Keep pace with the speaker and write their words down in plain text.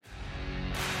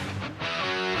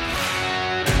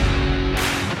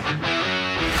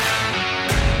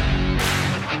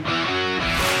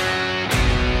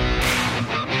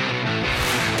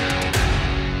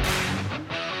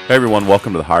Hey everyone,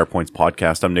 welcome to the Higher Points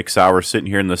Podcast. I'm Nick Sowers, sitting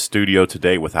here in the studio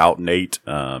today without Nate.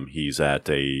 He's at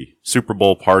a Super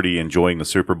Bowl party enjoying the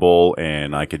Super Bowl,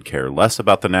 and I could care less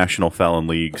about the National Felon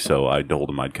League, so I told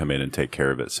him I'd come in and take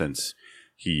care of it since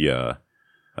he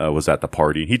was at the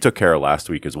party. He took care of last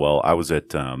week as well. I was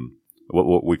at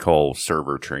what we call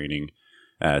server training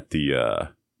at the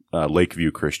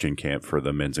Lakeview Christian Camp for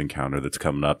the men's encounter that's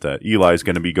coming up that Eli's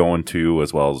going to be going to,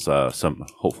 as well as some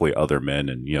hopefully other men.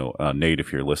 And Nate,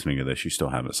 if you're listening to this, you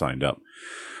still haven't signed up.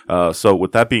 So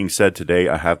with that being said, today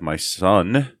I have my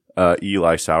son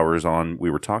Elijah Sowers on. We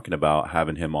were talking about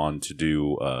having him on to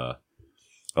do a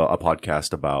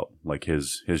podcast about like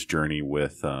his journey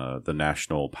with the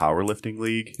National Powerlifting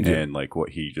League and like what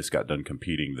he just got done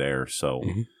competing there. So.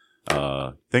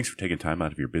 Thanks for taking time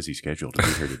out of your busy schedule to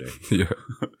be here today.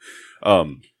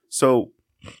 So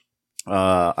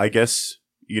I guess,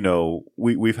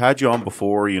 we've had you on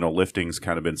before, lifting's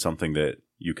kind of been something that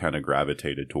you kind of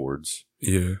gravitated towards.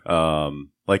 Yeah.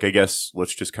 I guess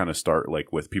let's just kind of start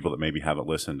like with people that maybe haven't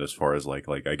listened as far as like,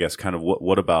 I guess kind of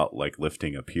what about like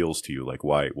lifting appeals to you? Like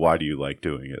why do you like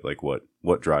doing it? Like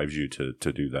what drives you to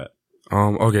do that?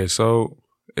 Okay. So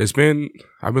I've been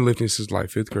lifting since like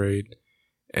 5th grade.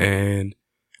 And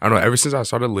I don't know, ever since I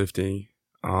started lifting,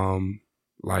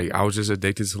 like I was just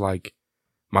addicted to like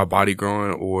my body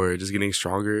growing or just getting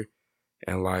stronger.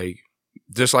 And like,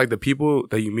 just like the people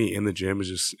that you meet in the gym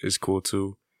is cool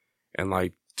too. And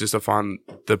like, just to find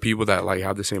the people that like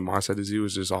have the same mindset as you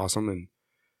is just awesome. And,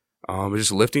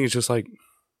 just lifting is just like,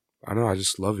 I don't know, I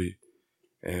just love it.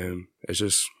 And it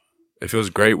feels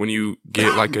great when you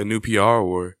get like a new PR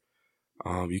or,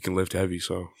 you can lift heavy,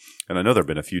 so. And I know there have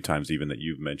been a few times even that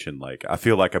you've mentioned, like, I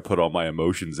feel like I put all my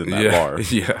emotions in that bar.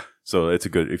 Yeah. So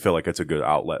you feel like it's a good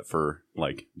outlet for,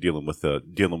 like, dealing with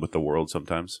the world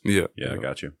sometimes. Yeah. Yeah, I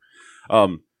got you.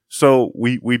 So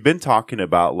we've been talking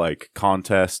about, like,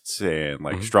 contests and,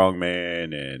 like,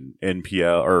 strongman and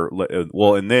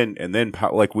NPL, and then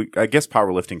I guess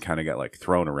powerlifting kind of got, like,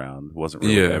 thrown around. It wasn't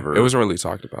really ever. It wasn't really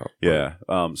talked about. Yeah.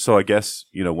 So I guess,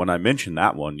 when I mentioned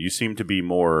that one, you seem to be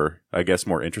more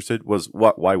interested.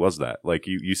 Why was that? Like,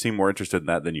 you seem more interested in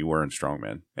that than you were in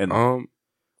strongman. And well,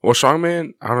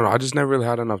 strongman, I don't know. I just never really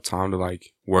had enough time to,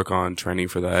 like, work on training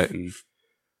for that.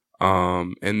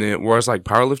 And then whereas like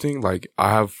powerlifting, like I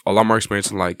have a lot more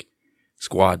experience in like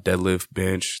squat, deadlift,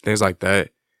 bench, things like that.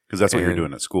 Because that's what you're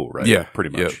doing at school, right? Yeah. Pretty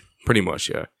much. Yeah, pretty much,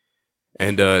 yeah.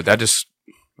 And that just,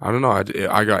 I don't know, I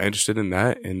got interested in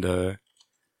that and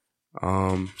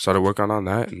started working on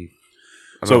that. And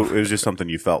so it was just something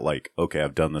you felt like, okay,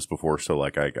 I've done this before, so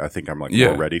like I think I'm like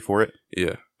more ready for it?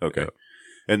 Yeah. Okay. Yeah.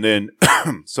 And then,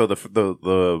 so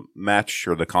the match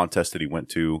or the contest that he went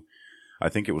to, I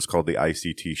think it was called the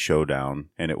ICT Showdown,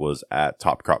 and it was at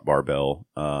Crop Barbell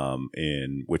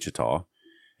in Wichita.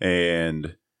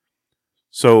 And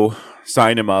so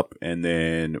signed him up, and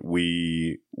then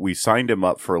we signed him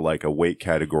up for like a weight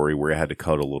category where he had to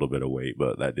cut a little bit of weight,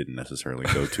 but that didn't necessarily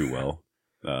go too well.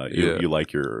 You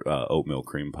like your oatmeal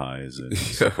cream pies and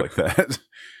stuff like that.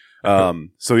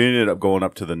 So he ended up going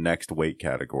up to the next weight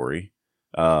category.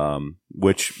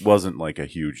 Which wasn't like a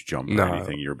huge jump or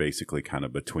anything. You're basically kind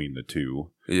of between the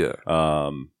two. Yeah.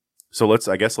 So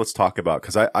let's talk about,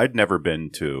 cause I'd never been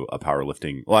to a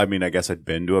powerlifting. Well, I mean, I guess I'd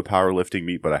been to a powerlifting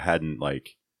meet, but I hadn't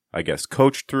like, I guess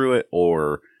coached through it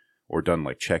or done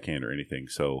like check-in or anything.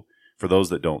 So for those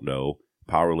that don't know,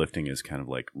 powerlifting is kind of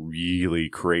like really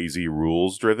crazy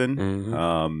rules driven.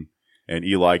 Mm-hmm. And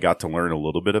Eli got to learn a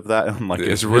little bit of that on like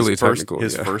it's really technical.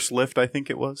 His first lift, I think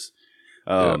it was.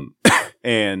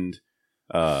 And,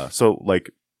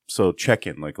 so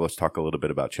check-in, like, let's talk a little bit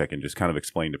about check-in, just kind of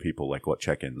explain to people, like, what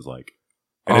check-in's like.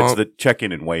 And it's the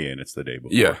check-in and weigh-in, it's the day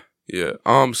before. Yeah,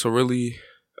 yeah. So really,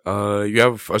 you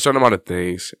have a certain amount of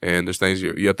things, and there's things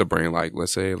you have to bring, like,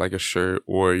 let's say, like a shirt,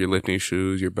 or your lifting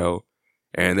shoes, your belt,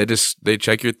 and they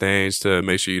check your things to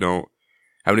make sure you don't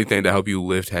have anything to help you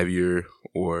lift heavier,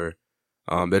 or,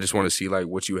 they just want to see, like,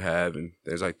 what you have, and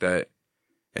things like that.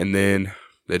 And then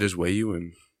they just weigh you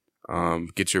and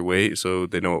get your weight so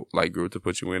they know like group to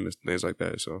put you in and things like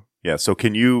that. So yeah. So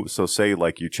say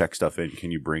like you check stuff in,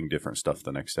 can you bring different stuff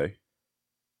the next day?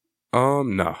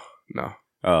 No.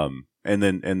 And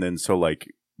then so like,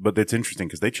 but it's interesting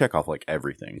because they check off like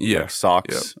everything. Yeah. Like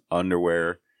socks,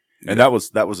 underwear. And that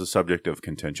was a subject of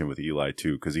contention with Eli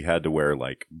too, because he had to wear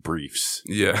like briefs.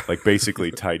 Yeah. Like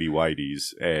basically tidy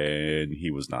whities, and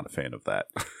he was not a fan of that.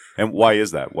 And why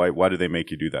is that? Why do they make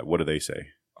you do that? What do they say?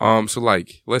 So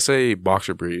like, let's say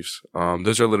boxer briefs,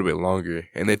 those are a little bit longer,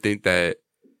 and they think that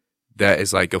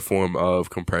is like a form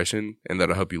of compression and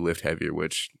that'll help you lift heavier,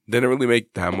 which didn't really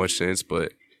make that much sense,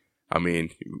 but I mean,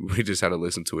 we just had to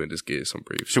listen to it and just get some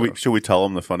brief. Should we tell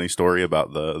them the funny story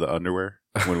about the underwear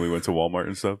when we went to Walmart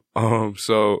and stuff?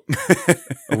 So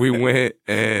we went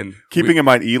and keeping in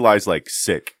mind Eli's like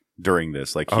sick during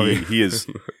this. Like he is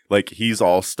like he's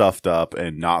all stuffed up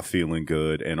and not feeling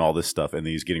good and all this stuff, and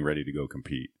he's getting ready to go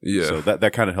compete. Yeah. So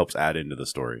that kind of helps add into the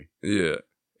story. Yeah.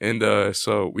 And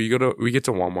so we get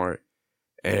to Walmart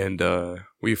and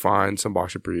we find some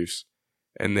boxer briefs,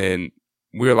 and then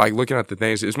we're like looking at the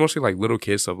things. It's mostly like little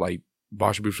kids stuff, like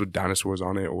boxer briefs with dinosaurs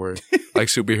on it or like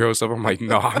superhero stuff. I'm like,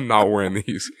 no, I'm not wearing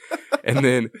these. And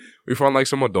then we found like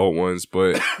some adult ones,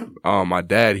 but my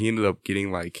dad, he ended up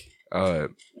getting like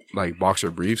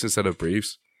boxer briefs instead of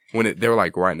briefs when they were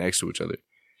like right next to each other.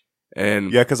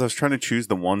 And yeah, because I was trying to choose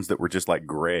the ones that were just like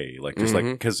gray, like just like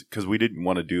because we didn't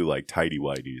want to do like tidy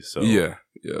whities. So yeah.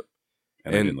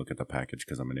 And I didn't look at the package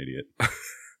because I'm an idiot.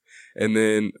 And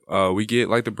then we get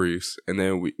like the briefs, and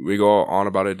then we go on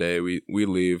about a day. We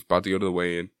leave, about to go to the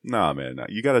weigh-in. Nah, man,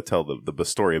 you got to tell the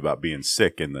story about being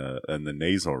sick and the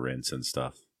nasal rinse and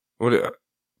stuff.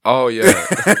 Oh yeah.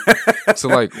 So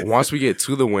like once we get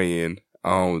to the weigh-in,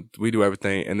 we do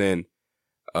everything, and then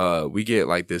we get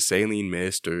like this saline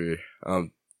mist or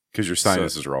because your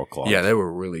sinuses are all clogged. Yeah, they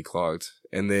were really clogged,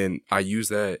 and then I use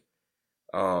that,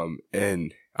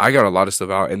 and I got a lot of stuff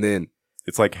out, and then.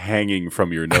 It's like hanging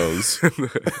from your nose.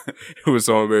 It was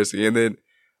so embarrassing. And then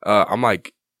I'm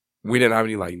like, we didn't have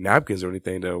any like napkins or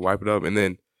anything to wipe it up. And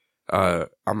then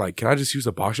I'm like, can I just use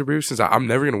a boxer brief since I'm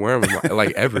never gonna wear them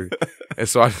like ever? And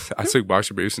so I took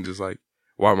boxer briefs and just like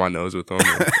wiped my nose with them.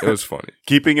 It was funny.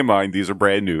 Keeping in mind these are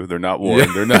brand new. They're not worn.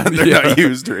 Yeah. They're not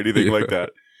used or anything like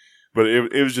that. But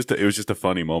it was just a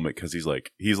funny moment because he's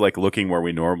like looking where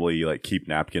we normally like keep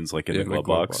napkins like in the glove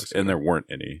box, and there weren't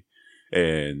any.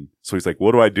 And so he's like,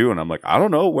 what do I do? And I'm like, I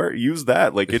don't know. Use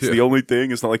that. Like, it's the only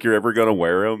thing. It's not like you're ever going to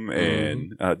wear them.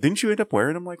 And didn't you end up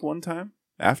wearing them like one time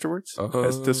afterwards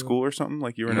as to school or something?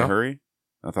 Like you were in a hurry?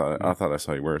 I thought I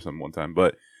saw you wear some one time.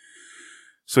 But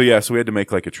so we had to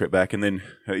make like a trip back. And then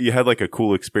you had like a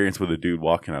cool experience with a dude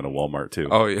walking out of Walmart too.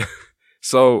 Oh, yeah.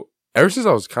 So ever since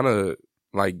I was kind of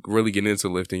like really getting into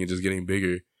lifting and just getting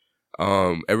bigger,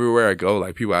 everywhere I go,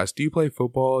 like people ask, do you play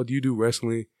football? Do you do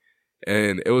wrestling?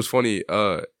 And it was funny.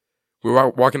 We were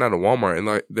walking out of Walmart, and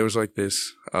like there was like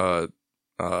this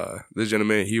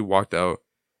gentleman. He walked out,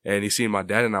 and he seen my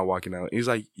dad and I walking out. He's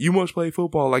like, "You must play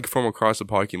football," like from across the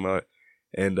parking lot.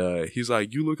 And he's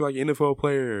like, "You look like an NFL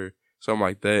player," or something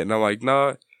like that. And I'm like,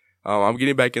 "Nah, I'm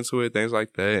getting back into it," things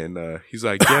like that. And he's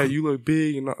like, "Yeah, you look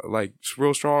big and like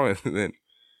real strong." And then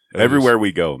everywhere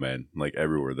we go, man, like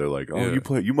everywhere, they're like, "Oh,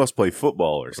 you must play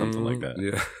football or something like that."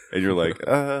 Yeah. And you're like,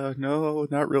 no,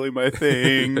 not really my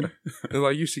thing. And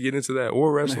like, you should get into that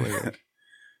or wrestling.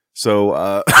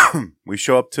 So we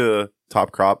show up to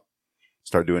Top Crop,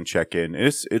 start doing check-in.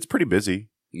 It's pretty busy.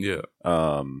 Yeah.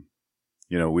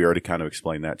 We already kind of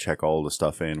explained that. Check all the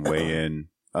stuff in, weigh in.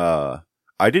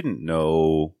 I didn't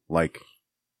know like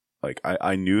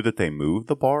I knew that they moved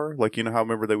the bar. Like, you know how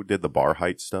remember they did the bar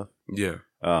height stuff? Yeah.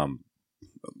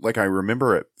 Like I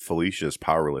remember at Felicia's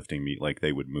powerlifting meet, like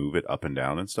they would move it up and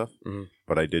down and stuff,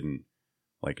 but I didn't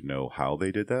like know how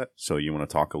they did that. So you want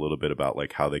to talk a little bit about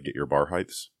like how they get your bar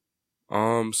heights?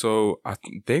 So I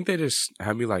think they just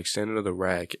had me like stand under the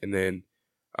rack, and then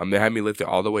they had me lift it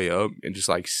all the way up and just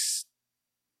like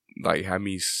had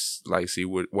me like see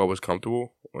what was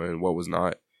comfortable and what was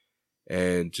not,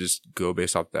 and just go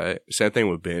based off that. Same thing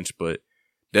with bench, but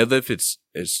deadlift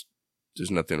it's there's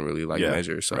nothing really like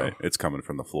measure. So right. It's coming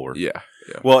from the floor. Yeah.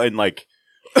 Well, and like,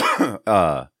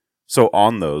 so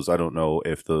on those, I don't know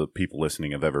if the people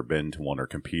listening have ever been to one or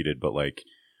competed, but like,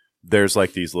 there's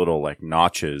like these little like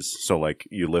notches. So like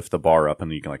you lift the bar up and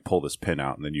then you can like pull this pin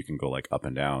out and then you can go like up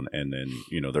and down. And then,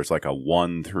 there's like a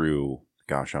 1 through,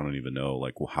 gosh, I don't even know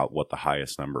like what the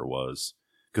highest number was.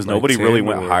 Cause like nobody really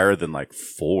went higher than like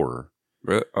 4.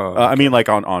 Really? I mean, like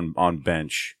on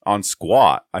bench, on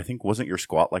squat. I think wasn't your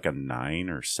squat like a 9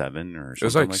 or 7 or something? It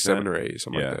was like 7 or 8,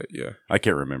 something like that. Yeah, I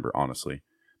can't remember honestly,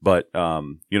 but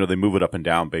they move it up and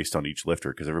down based on each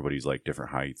lifter because everybody's like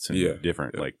different heights and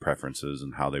different like preferences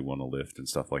and how they want to lift and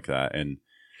stuff like that. And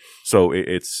so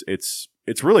it's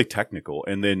really technical.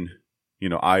 And then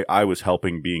I was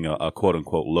helping being a quote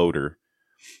unquote loader.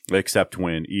 Except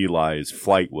when Eli's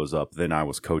flight was up, then I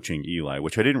was coaching Eli,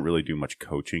 which I didn't really do much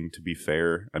coaching, to be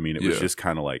fair. I mean, it was just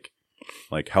kind of like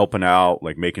helping out,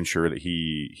 like making sure that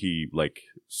he like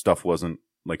stuff wasn't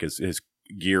like his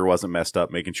gear wasn't messed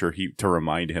up, making sure to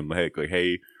remind him like,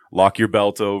 hey, lock your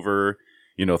belt over,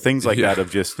 things like that of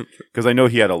just because I know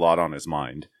he had a lot on his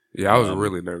mind. Yeah, I was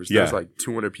really nervous. There's like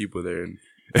 200 people there, and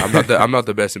I'm not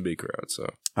the best in big crowds,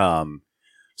 so.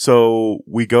 So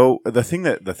we go. The thing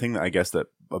that I guess that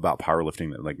about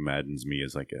powerlifting that like maddens me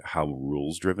is like how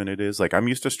rules driven it is. Like I'm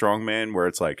used to strongman where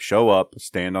it's like show up,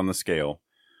 stand on the scale.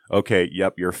 Okay,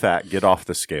 yep, you're fat. Get off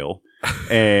the scale.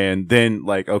 And then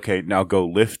like, okay, now go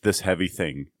lift this heavy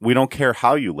thing. We don't care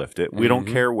how you lift it. We don't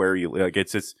care where you like.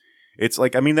 It's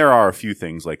like, I mean, there are a few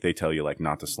things like they tell you like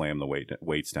not to slam the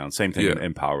weights down. Same thing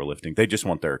in powerlifting. They just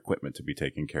want their equipment to be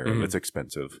taken care of. It's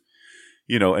expensive,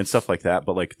 you know, and stuff like that.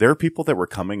 But like there are people that were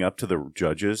coming up to the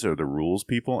judges or the rules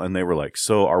people and they were like,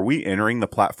 so are we entering the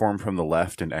platform from the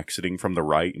left and exiting from the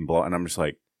right and blah? And I'm just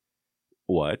like,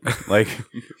 what? Like,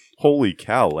 holy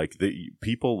cow. Like the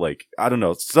people like, I don't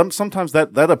know. Sometimes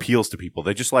that appeals to people.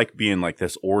 They just like being like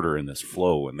this order and this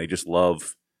flow and they just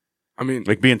love, I mean,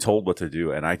 like being told what to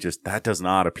do. And that does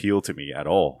not appeal to me at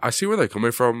all. I see where they're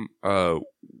coming from,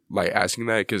 like asking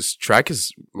that because track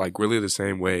is like really the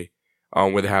same way,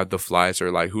 where they have the flights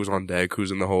or like who's on deck,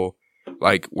 who's in the hole.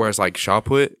 Like, whereas like shot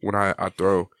put, when I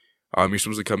throw, you're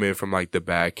supposed to come in from like the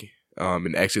back,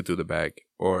 and exit through the back,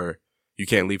 or you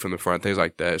can't leave from the front, things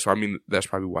like that. So, I mean, that's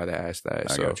probably why they asked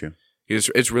that. I got you.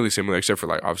 It's really similar, except for,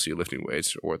 like, obviously lifting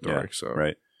weights or throwing. Yeah, so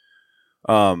right.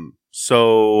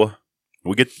 So,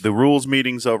 we get the rules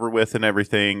meetings over with and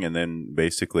everything, and then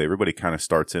basically everybody kind of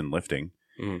starts in lifting.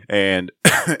 And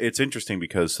it's interesting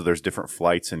because so there's different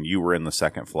flights, and you were in the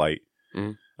second flight.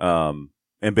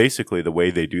 And basically the way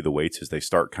they do the weights is they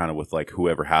start kind of with, like,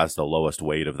 whoever has the lowest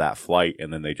weight of that flight,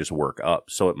 and then they just work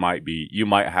up. So, it might be, you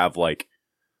might have, like,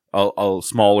 a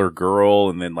smaller girl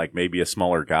and then like maybe a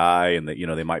smaller guy and that, you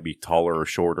know, they might be taller or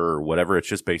shorter or whatever. It's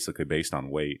just basically based on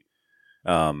weight.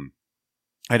 And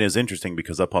it's interesting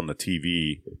because up on the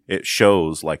TV, it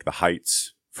shows like the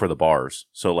heights for the bars.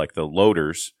 So like the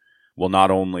loaders will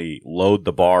not only load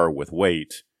the bar with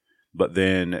weight, but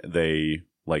then they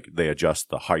adjust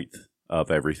the height of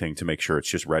everything to make sure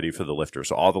it's just ready for the lifter.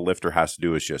 So all the lifter has to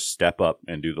do is just step up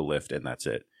and do the lift, and that's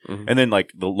it. And then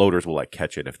like the loaders will like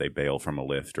catch it if they bail from a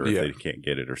lift or if they can't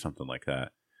get it or something like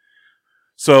that.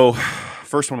 So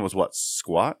first one was what?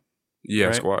 Squat? Yeah,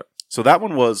 right? Squat. So that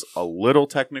one was a little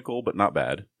technical, but not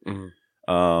bad.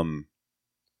 I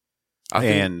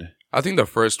think the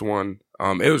first one,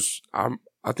 I think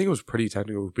it was pretty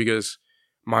technical because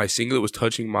my singlet was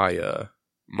touching my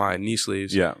my knee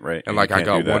sleeves. Yeah, right. And like I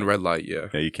got one red light.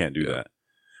 Yeah, you can't do that.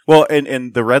 Well,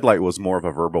 and the red light was more of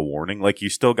a verbal warning. Like you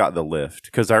still got the lift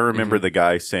because I remember the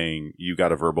guy saying you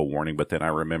got a verbal warning, but then I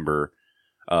remember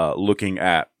looking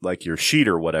at like your sheet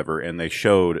or whatever, and they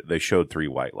showed 3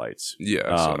 white lights.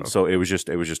 Yeah. So it was just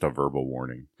a verbal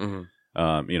warning. You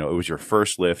know, it was your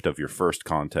first lift of your first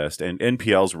contest, and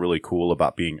NPL is really cool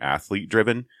about being athlete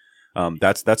driven.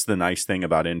 That's the nice thing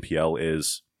about NPL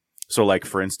is. So, like,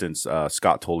 for instance,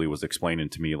 Scott Tully was explaining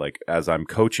to me, like, as I'm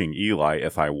coaching Eli,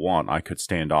 if I want, I could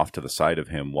stand off to the side of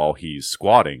him while he's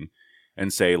squatting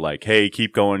and say, like, hey,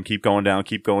 keep going down.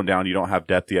 You don't have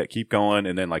depth yet. Keep going.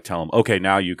 And then, like, tell him, okay,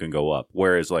 now you can go up.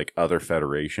 Whereas, like, other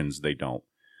federations, they don't.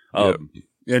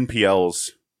 NPLs,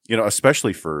 you know,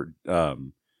 especially for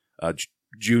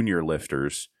junior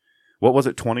lifters, what was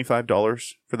it,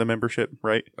 $25 for the membership,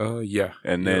 right? Yeah.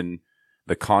 And then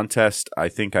the contest, I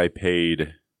think I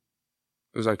paid...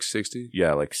 It was like 60?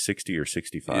 Yeah, like 60 or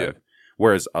 65. Yeah.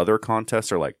 Whereas other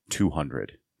contests are like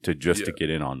 200 to get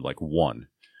in on like one.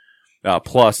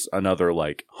 Plus another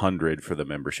like 100 for the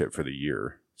membership for the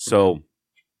year. So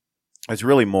it's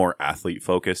really more athlete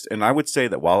focused. And I would say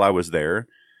that while I was there,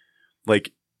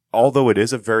 like, although it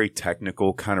is a very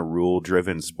technical kind of rule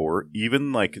driven sport,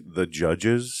 even like the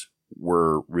judges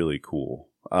were really cool.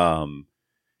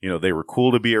 You know, they were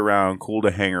cool to be around, cool to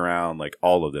hang around, like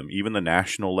all of them, even the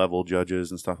national level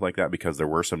judges and stuff like that, because there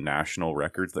were some national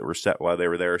records that were set while they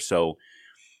were there. So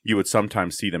you would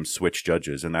sometimes see them switch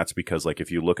judges. And that's because, like, if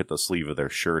you look at the sleeve of their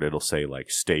shirt, it'll say like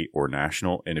state or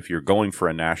national. And if you're going for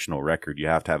a national record, you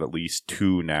have to have at least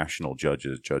 2 national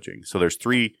judges judging. So there's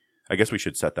 3, I guess we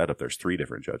should set that up. There's 3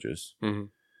 different judges.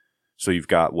 So you've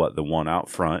got the one out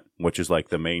front, which is like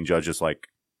the main judge is like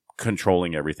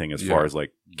controlling everything as far as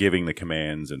like giving the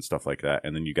commands and stuff like that,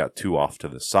 and then you got 2 off to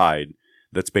the side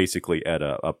that's basically at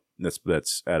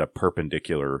that's at a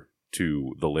perpendicular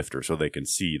to the lifter, so they can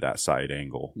see that side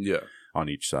angle on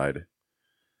each side.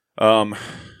 Do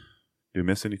you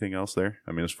miss anything else there?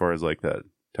 I mean, as far as like that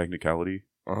technicality.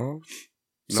 No.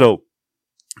 So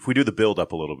if we do the build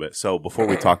up a little bit, so before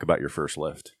we talk about your first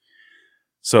lift,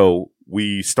 so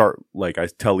we start, like, I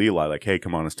tell Eli, like, hey,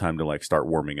 come on, it's time to like start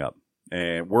warming up.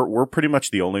 And we're pretty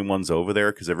much the only ones over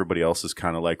there because everybody else is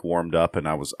kind of like warmed up. And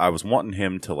I was wanting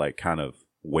him to like kind of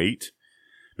wait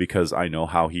because I know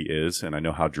how he is and I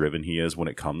know how driven he is when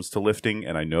it comes to lifting.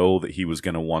 And I know that he was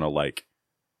going to want to like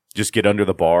just get under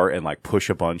the bar and like push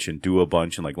a bunch and do a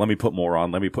bunch and like, let me put more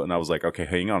on, and I was like, okay,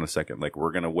 hang on a second. Like,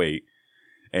 we're going to wait.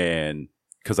 And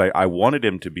cause I wanted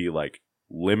him to be like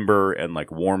limber and like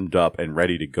warmed up and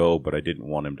ready to go, but I didn't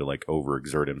want him to like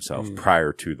overexert himself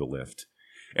prior to the lift.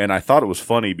 And I thought it was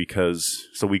funny because,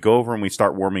 so we go over and we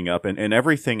start warming up and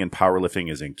everything in powerlifting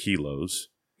is in kilos.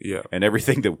 Yeah. And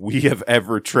everything that we have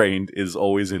ever trained is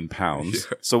always in pounds.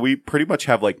 Yeah. So we pretty much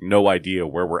have like no idea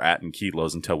where we're at in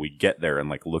kilos until we get there and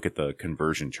like look at the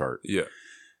conversion chart. Yeah.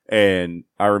 And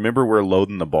I remember we're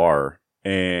loading the bar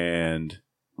and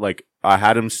like I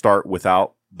had him start with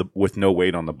no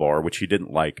weight on the bar, which he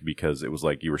didn't like because it was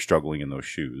like you were struggling in those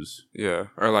shoes. Yeah.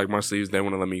 Or like my sleeves, they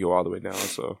want to let me go all the way down.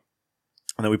 So.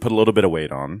 And then we put a little bit of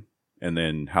weight on. And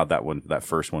then how'd that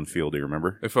first one feel? Do you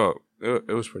remember?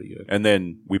 It was pretty good. And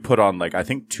then we put on like, I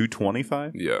think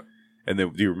 225. Yeah. And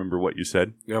then do you remember what you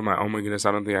said? Yeah, I'm like, oh my goodness,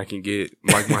 I don't think I can get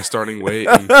like my starting weight.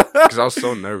 Because I was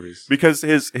so nervous. Because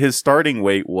his starting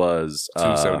weight was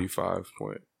 275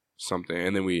 point something.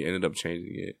 And then we ended up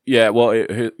changing it. Yeah, well,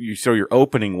 so your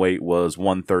opening weight was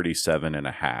 137 and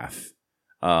a half.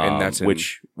 And that's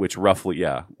which roughly,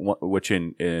 yeah, which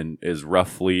in is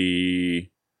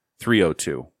roughly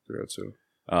 302. 302.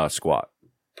 Squat.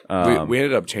 We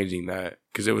ended up changing that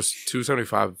because it was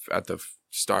 275 at the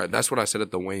start. That's what I said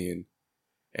at the weigh-in,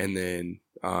 and then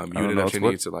you ended up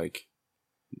changing it to like.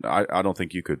 I don't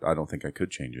think you could. I don't think I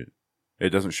could change it. It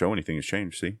doesn't show anything has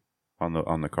changed. See on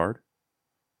the card.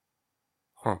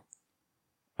 Huh.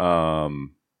 Well,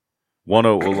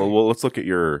 let's look at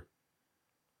your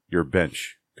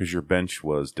bench because your bench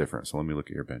was different. So let me look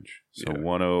at your bench. So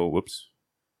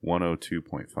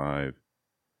 102.5.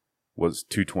 Was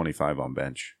 225 on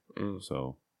bench.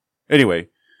 So anyway,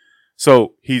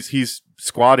 so he's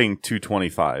squatting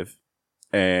 225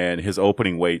 and his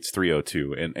opening weight's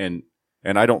 302 and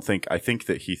I think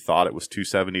that he thought it was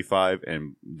 275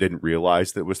 and didn't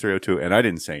realize that it was 302 and I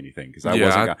didn't say anything cuz I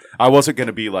wasn't going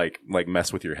to be like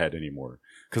mess with your head anymore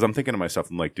cuz I'm thinking to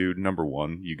myself, I'm like, dude, number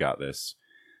 1, you got this.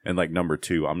 And like number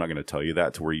 2, I'm not going to tell you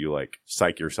that to where you like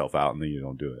psych yourself out and then you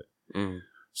don't do it.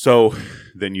 So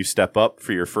then you step up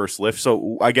for your first lift.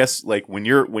 So I guess like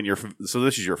so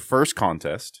this is your first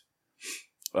contest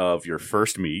of your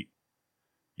first meet.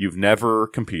 You've never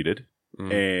competed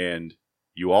and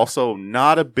you also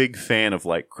not a big fan of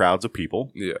like crowds of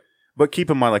people. Yeah. But keep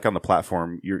in mind, like on the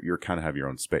platform, you're kind of have your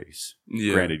own space.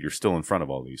 Yeah. Granted, you're still in front of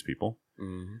all these people.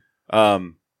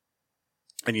 And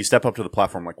you step up to the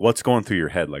platform, like what's going through your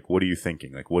head? Like, what are you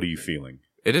thinking? Like, what are you feeling?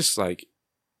 It is like,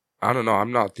 I don't know.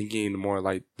 I'm not thinking anymore.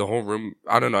 Like the whole room,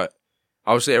 I don't know.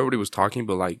 I would say everybody was talking,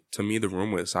 but like to me, the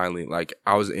room was silent. Like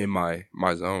I was in my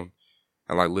zone,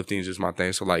 and like lifting is just my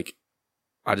thing. So like,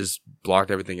 I just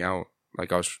blocked everything out.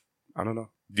 Like I don't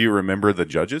know. Do you remember the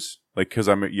judges? Like, because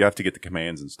you have to get the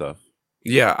commands and stuff.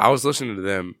 Yeah, I was listening to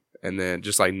them, and then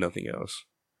just like nothing else.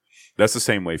 That's the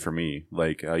same way for me.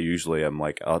 Like I usually am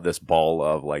like this ball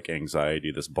of like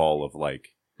anxiety, this ball of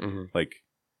like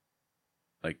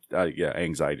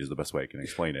anxiety is the best way I can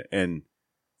explain it. And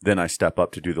then I step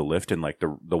up to do the lift and like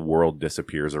the world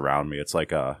disappears around me. It's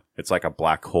like a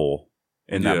black hole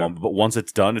in that moment. But once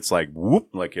it's done, it's like, whoop,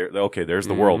 like, okay, there's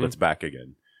the world. It's back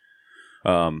again.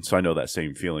 So I know that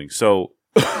same feeling. So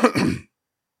to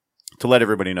let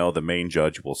everybody know, the main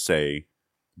judge will say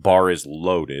bar is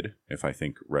loaded. If I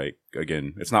think right,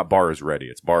 again, it's not bar is ready.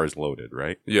 It's bar is loaded,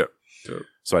 right? Yeah.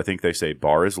 So I think they say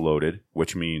bar is loaded,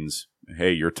 which means,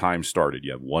 hey, your time started.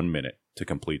 You have 1 minute to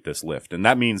complete this lift. And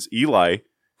that means Eli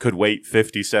could wait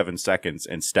 57 seconds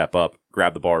and step up,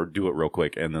 grab the bar, do it real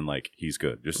quick, and then like he's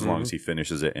good, just as long as he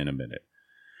finishes it in a minute.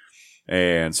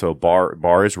 And so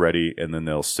bar is ready, and then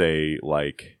they'll say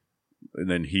like, and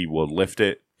then he will lift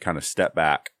it, kind of step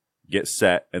back, get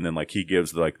set, and then like he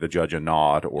gives like the judge a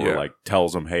nod or like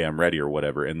tells him, hey, I'm ready or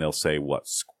whatever, and they'll say what,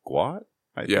 squat?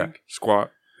 I think. Squat.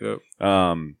 Yep.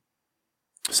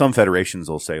 Some federations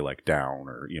will say like down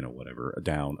or whatever,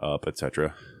 down, up,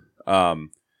 etc.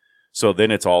 So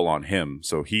then it's all on him.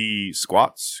 So he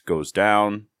squats, goes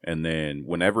down, and then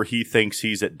whenever he thinks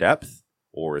he's at depth,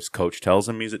 or his coach tells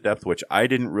him he's at depth, which I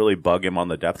didn't really bug him on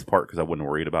the depth part because I wasn't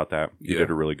worried about that. He did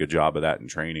a really good job of that in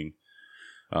training.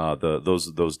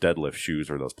 Those deadlift shoes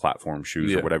or those platform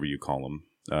shoes or whatever you call them,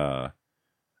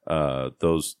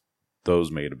 those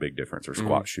made a big difference, or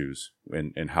squat shoes,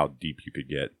 and how deep you could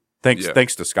get.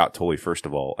 Thanks to Scott Tully, first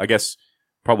of all. I guess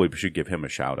probably we should give him a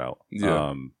shout out.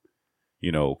 Yeah.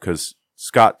 Because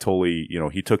Scott Tully,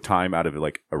 he took time out of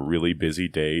like a really busy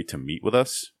day to meet with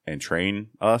us and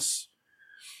train us.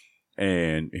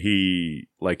 And he,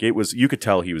 like, it was, you could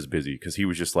tell he was busy because he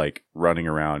was just like running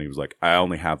around. He was like, I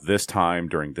only have this time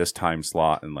during this time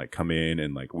slot, and like come in,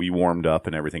 and like we warmed up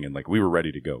and everything, and like we were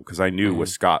ready to go because I knew with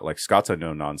Scott, like Scott's a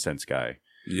no nonsense guy.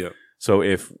 Yeah. So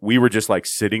if we were just like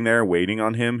sitting there waiting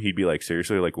on him, he'd be like,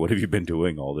 seriously, like, what have you been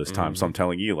doing all this time? So I'm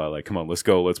telling Eli, like, come on, let's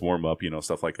go, let's warm up,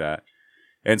 stuff like that.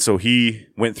 And so he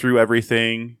went through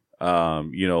everything,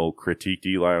 critiqued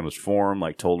Eli on his form,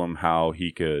 like told him how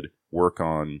he could work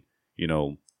on,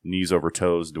 knees over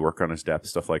toes to work on his depth,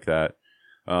 stuff like that.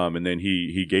 And then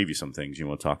he gave you some things. You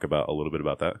want to talk about a little bit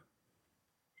about that?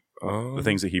 The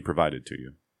things that he provided to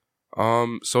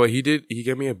you. So he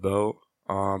gave me a belt,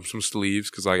 some sleeves,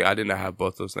 because like I didn't have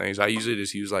both those things. I usually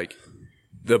just use like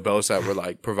the belts that were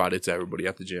like provided to everybody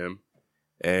at the gym,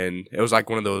 and it was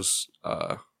like one of those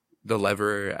the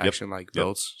lever action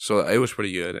belts. So it was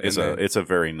pretty good. It's a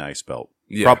very nice belt.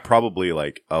 Yeah. Probably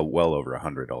like a well over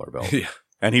 $100 belt. Yeah.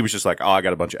 And he was just like, oh, I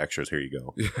got a bunch of extras. Here you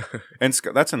go. And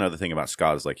that's another thing about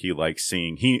Scott is like he likes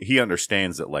seeing, he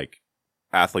understands that like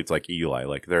athletes like Eli,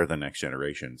 like they're the next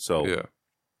generation. So yeah.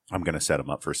 I'm going to set them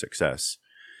up for success.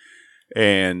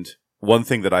 And one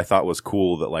thing that I thought was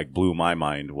cool that like blew my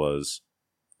mind was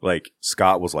like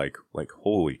Scott was like,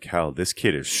 holy cow, this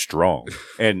kid is strong.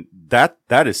 And that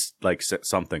is like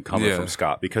something coming from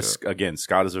Scott because again,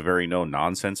 Scott is a very no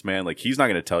nonsense man. Like he's not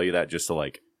going to tell you that just to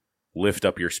like lift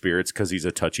up your spirits because he's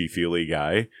a touchy-feely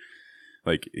guy.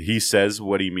 Like, he says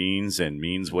what he means and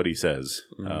means what he says.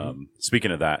 Mm-hmm.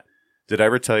 Speaking of that, did I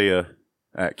ever tell you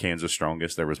at Kansas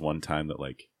Strongest there was one time that,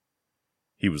 like,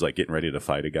 he was, like, getting ready to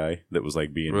fight a guy that was,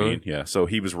 like, being mean? Yeah, so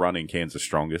he was running Kansas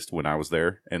Strongest when I was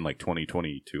there in, like,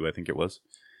 2022, I think it was.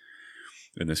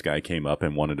 And this guy came up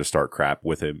and wanted to start crap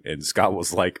with him, and Scott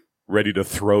was, like, ready to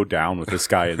throw down with this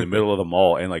guy in the middle of the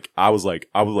mall. And like, I was like,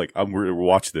 I'm going to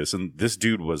watch this. And this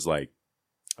dude was like,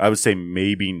 I would say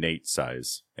maybe Nate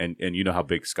size. And you know how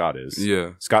big Scott is.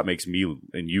 Yeah. Scott makes me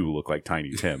and you look like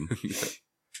Tiny Tim.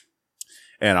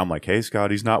 And I'm like, hey, Scott,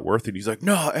 he's not worth it. He's like,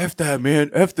 no, F that, man.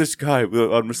 F this guy.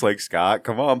 I'm just like, Scott,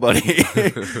 come on, buddy.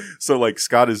 So, like,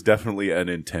 Scott is definitely an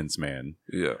intense man.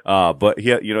 Yeah. But he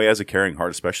has a caring heart,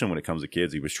 especially when it comes to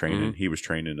kids. He was training,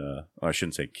 I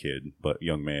shouldn't say kid, but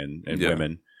young man and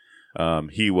women.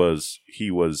 He was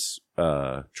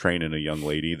training a young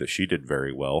lady that she did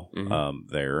very well,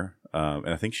 there. And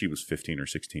I think she was 15 or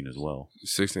 16 as well.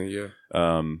 16, yeah.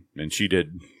 And she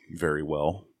did very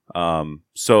well.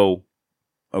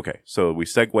 Okay, so we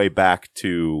segue back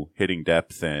to hitting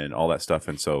depth and all that stuff,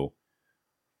 and so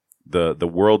the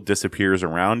world disappears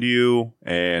around you,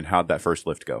 and how'd that first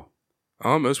lift go?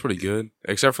 It was pretty good,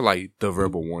 except for like the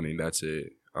verbal warning. That's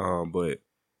it. But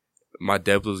my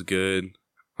depth was good.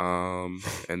 And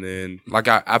then like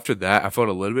after that, I felt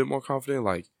a little bit more confident.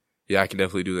 Like, yeah, I can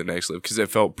definitely do the next lift because it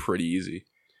felt pretty easy.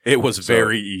 It was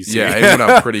very easy. Yeah, it went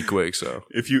up pretty quick. So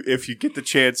if you get the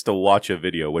chance to watch a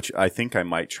video, which I think I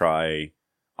might try.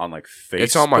 On like Facebook,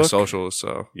 it's on my socials,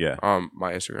 so yeah,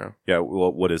 my Instagram. Yeah,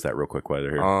 well, what is that, real quick, while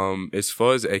they're here? It's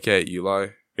Fuzz, aka Eli.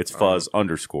 It's Fuzz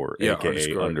underscore, yeah,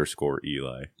 aka underscore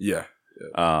Eli. Yeah.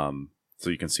 So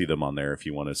you can see them on there if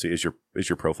you want to see. Is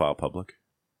your profile public?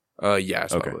 Yeah,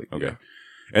 it's public. Okay. Yeah.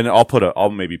 And I'll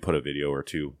maybe put a video or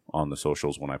two on the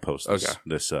socials when I post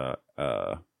this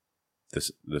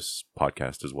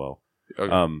podcast as well.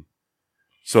 Okay.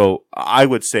 So I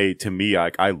would say to me,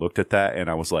 I looked at that and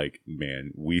I was like,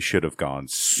 man, we should have gone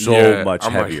so much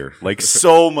heavier. Like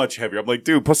so much heavier. I'm like,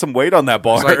 dude, put some weight on that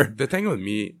bar. Like, the thing with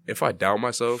me, if I doubt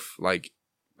myself, like,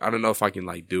 I don't know if I can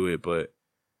like do it, but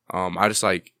I just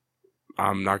like,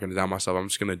 I'm not going to doubt myself. I'm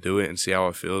just going to do it and see how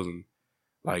it feels. And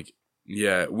like,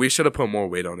 yeah, we should have put more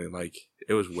weight on it. Like,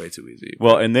 it was way too easy.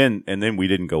 Well, and then we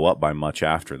didn't go up by much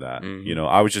after that. Mm-hmm.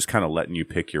 I was just kind of letting you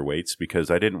pick your weights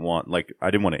because I didn't want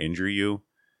to injure you.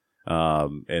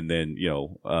 And then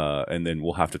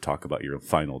we'll have to talk about your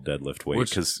final deadlift weight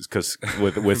because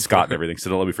with Scott and everything. So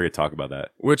don't let me forget to talk about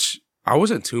that. Which I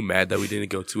wasn't too mad that we didn't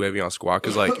go too heavy on squat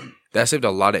because like that saved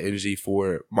a lot of energy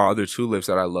for my other two lifts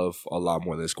that I love a lot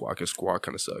more than squat because squat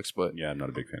kind of sucks. But yeah, I'm not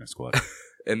a big fan of squat.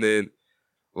 And then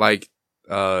like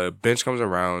bench comes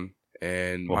around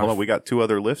and hold on, we got two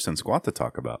other lifts and squat to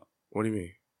talk about. What do you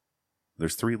mean?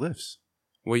 There's 3 lifts.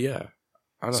 Well, yeah.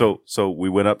 So he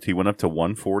went up to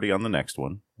 140 on the next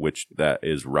one, which that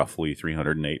is roughly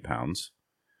 308 pounds.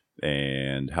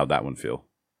 And how'd that one feel?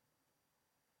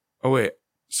 Oh, wait.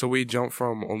 So we jumped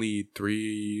from only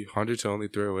 300 to only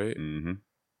 308? Mm-hmm.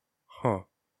 Huh.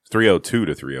 302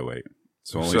 to 308.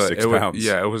 So only 6 pounds.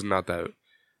 It was not that.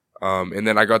 And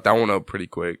then I got that one up pretty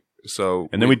quick. So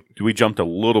and then we jumped a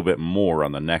little bit more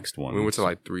on the next one. We went to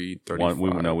like 335.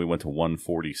 We went to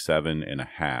 147 and a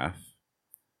half.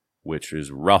 which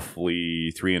is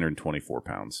roughly 324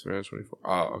 pounds. 324.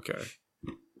 Oh, okay.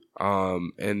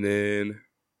 And then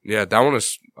that one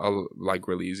is like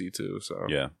really easy too. So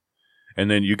yeah. And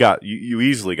then you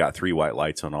easily got 3 white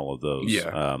lights on all of those.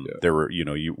 Yeah. There were,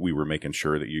 we were making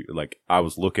sure that I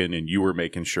was looking and you were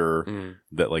making sure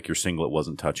that like your singlet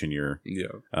wasn't touching your,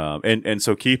 and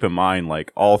so keep in mind,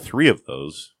 like all 3 of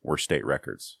those were state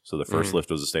records. So the first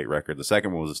lift was a state record. The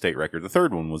second one was a state record. The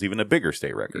third one was even a bigger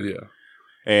state record. Yeah.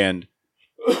 And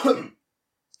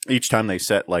each time they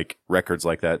set like records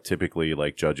like that, typically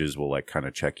like judges will like kind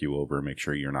of check you over, make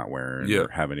sure you're not wearing or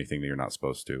have anything that you're not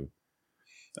supposed to.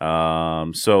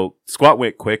 So squat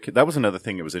weight quick. That was another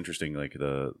thing that was interesting. Like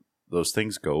those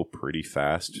things go pretty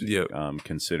fast. Yeah.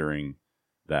 Considering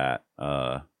that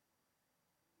how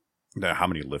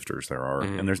many lifters there are,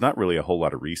 and there's not really a whole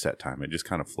lot of reset time. It just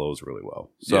kind of flows really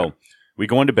well. So we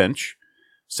go into bench.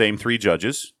 Same 3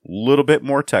 judges. A little bit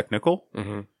more technical.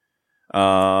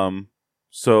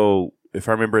 So if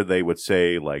I remember, they would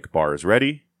say like bar is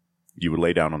ready. You would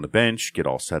lay down on the bench, get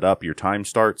all set up. Your time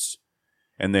starts.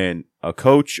 And then a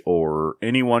coach or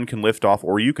anyone can lift off,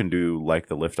 or you can do like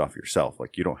the lift off yourself.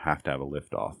 Like you don't have to have a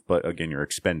lift off, but again, you're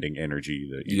expending energy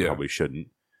that you probably shouldn't.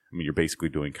 I mean, you're basically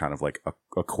doing kind of like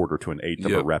a quarter to an eighth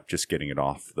of a rep, just getting it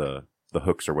off the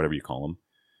hooks or whatever you call them.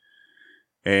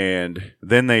 And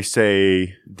then they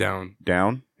say down.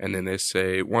 And then they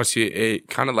say once it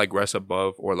kind of like rests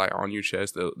above or like on your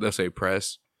chest, they'll say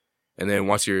press. And then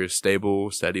once you're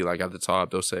stable, steady, like at the top,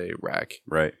 they'll say rack.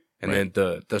 Right. And then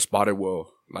the spotter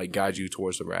will like guide you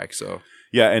towards the rack. So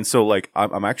yeah, and so like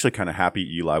I'm actually kind of happy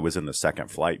Eli was in the second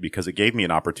flight because it gave me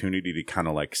an opportunity to kind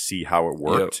of like see how it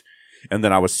worked. And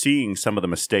then I was seeing some of the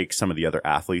mistakes some of the other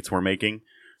athletes were making.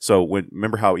 So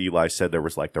remember how Eli said there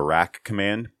was like the rack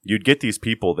command? You'd get these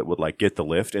people that would like get the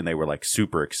lift and they were like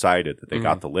super excited that they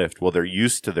got the lift. Well, they're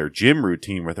used to their gym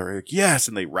routine where they're like, yes,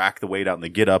 and they rack the weight out and they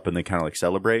get up and they kind of like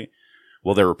celebrate.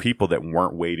 Well, there were people that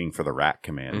weren't waiting for the rack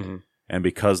command. And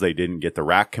because they didn't get the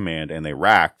rack command and they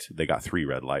racked, they got 3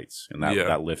 red lights. And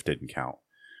that lift didn't count.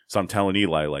 So I'm telling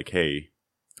Eli, like, hey,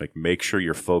 like make sure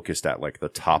you're focused at like the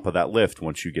top of that lift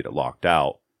once you get it locked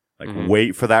out. Like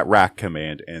wait for that rack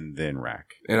command and then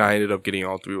rack. And I ended up getting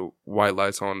all 3 white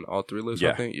lights on all 3 lifts,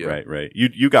 I think. Yeah, right.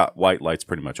 You got white lights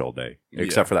pretty much all day,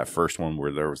 except for that first one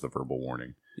where there was the verbal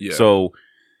warning. Yeah. So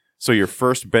your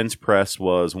first bench press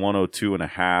was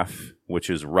 102.5, which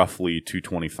is roughly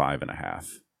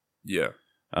 225.5. Yeah.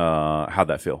 How'd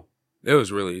that feel? It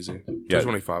was really easy.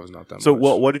 225 is not that much. So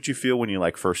what did you feel when you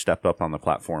like first stepped up on the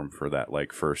platform for that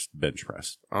like first bench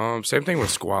press? Same thing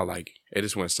with squat. Like it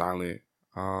just went silent.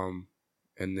 And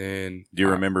then do you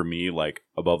remember me like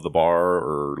above the bar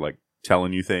or like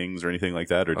telling you things or anything like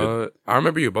that? Or I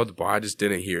remember you above the bar. I just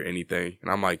didn't hear anything, and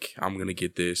I'm like, I'm gonna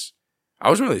get this. I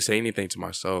wasn't really saying anything to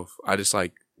myself. I just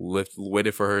like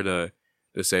waited for her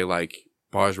to say like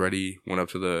bar's ready. Went up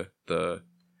to the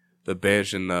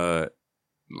bench and and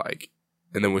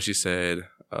then when she said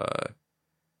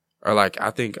or like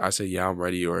I think I said yeah I'm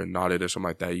ready or nodded or something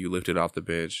like that, you lifted off the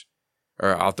bench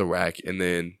or off the rack, and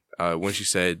then when she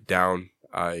said down,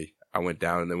 I went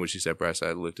down, and then when she said press,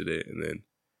 I lifted it, and then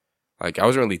like I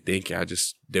wasn't really thinking, I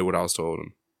just did what I was told.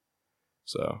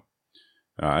 So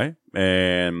all right,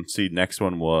 and see, next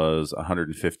one was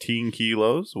 115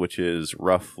 kilos, which is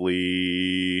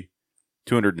roughly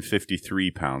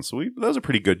 253 pounds. So that was a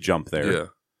pretty good jump there.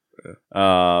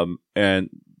 Yeah. And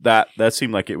that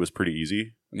seemed like it was pretty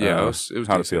easy. Yeah, it was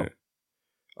how'd it feel?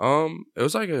 It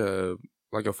was like a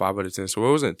 5 out of 10, so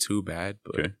it wasn't too bad.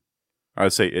 But okay. I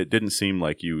would say it didn't seem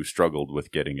like you struggled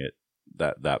with getting it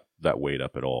that weight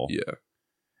up at all. Yeah.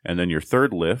 And then your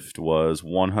third lift was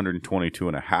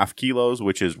 122.5 kilos,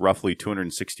 which is roughly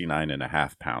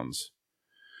 269.5 pounds.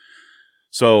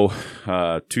 So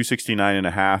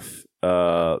 269.5.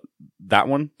 That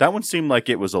one seemed like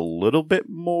it was a little bit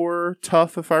more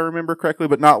tough, if I remember correctly,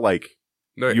 but not like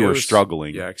you were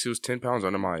struggling. Yeah, because it was 10 pounds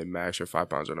under my max or 5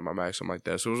 pounds under my max, something like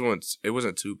that. So it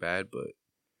wasn't too bad, but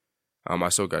I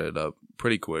still got it up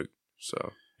pretty quick.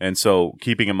 So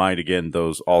keeping in mind again,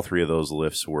 all 3 of those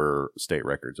lifts were state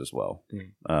records as well.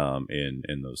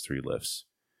 In those 3 lifts.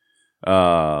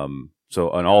 So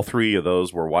on all 3 of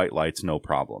those were white lights, no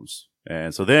problems.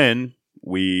 And so then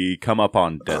we come up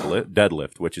on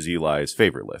deadlift, which is Eli's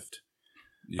favorite lift.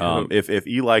 Yeah. If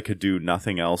Eli could do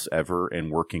nothing else ever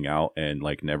in working out and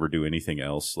like never do anything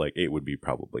else, like it would be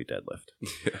probably deadlift.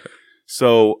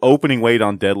 So opening weight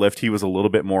on deadlift, he was a little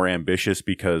bit more ambitious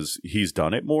because he's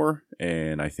done it more,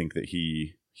 and I think that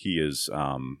he is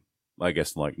I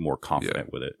guess like more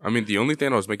confident with it. I mean, the only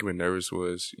thing that was making me nervous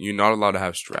was you're not allowed to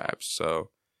have straps. So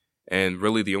And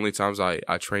really the only times I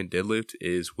train deadlift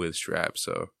is with straps.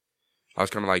 So I was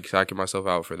kind of like psyching myself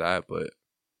out for that. But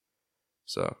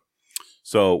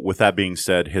So with that being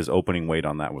said, his opening weight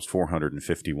on that was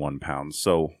 451 pounds.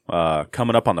 So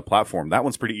coming up on the platform, that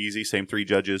one's pretty easy. Same 3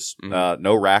 judges,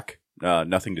 no rack,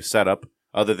 nothing to set up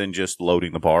other than just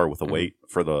loading the bar with a weight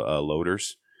for the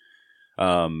loaders.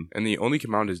 And the only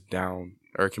command is down.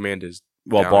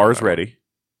 Well, bar is ready.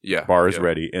 Yeah. Bar is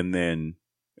ready. And then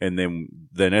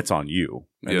it's on you.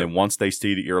 And then once they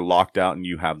see that you're locked out and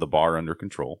you have the bar under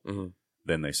control,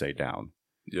 then they say down.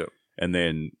 Yeah. And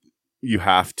then you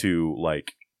have to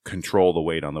like control the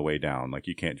weight on the way down. Like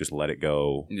you can't just let it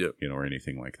go, or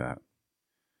anything like that.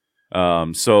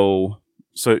 So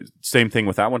same thing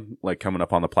with that one, like coming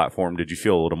up on the platform. Did you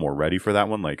feel a little more ready for that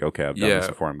one? Like, okay, I've done this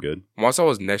before, I'm good. Once I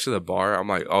was next to the bar, I'm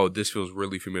like, oh, this feels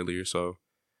really familiar. So,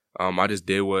 I just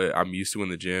did what I'm used to in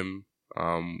the gym.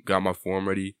 Got my form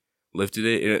ready, lifted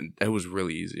it, and it was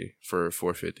really easy for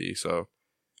 450. So,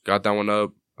 got that one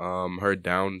up, heard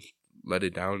down, let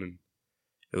it down, and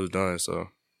it was done.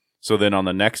 So then on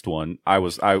the next one,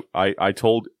 I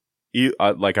told,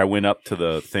 like I went up to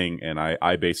the thing and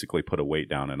I basically put a weight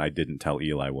down and I didn't tell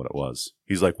Eli what it was.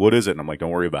 He's like, what is it? And I'm like,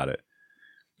 don't worry about it.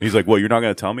 He's like, well, you're not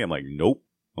going to tell me? I'm like, nope.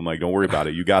 I'm like, don't worry about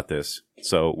it. You got this.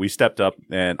 So we stepped up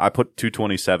and I put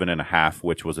 227.5,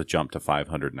 which was a jump to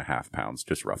 500.5 pounds,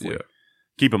 just roughly. Yeah.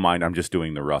 Keep in mind, I'm just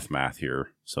doing the rough math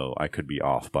here. So I could be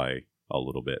off by a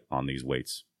little bit on these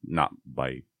weights, not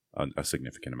by a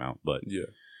significant amount, but yeah.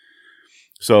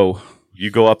 So you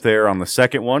go up there on the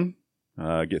second one,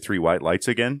 get 3 white lights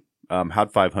again.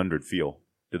 How'd 500 feel?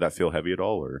 Did that feel heavy at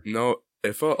all, or no?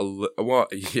 It felt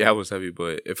it was heavy,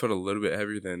 but it felt a little bit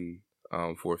heavier than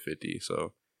 450.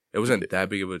 So it wasn't that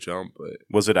big of a jump. But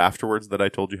was it afterwards that I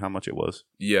told you how much it was?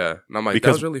 Yeah, and I'm like,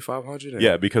 that was really 500.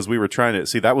 Yeah, because we were trying to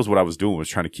see. That was what I was doing, was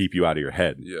trying to keep you out of your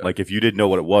head. Yeah. Like if you didn't know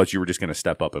what it was, you were just going to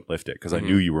step up and lift it because I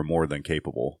knew you were more than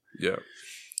capable. Yeah.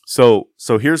 So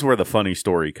here's where the funny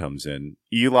story comes in.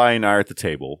 Eli and I are at the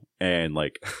table, and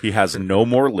like he has no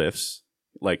more lifts.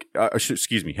 Like,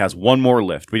 he has one more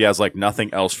lift, but he has like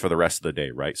nothing else for the rest of the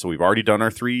day, right? So we've already done our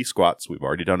 3 squats, we've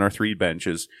already done our 3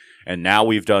 benches, and now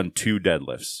we've done 2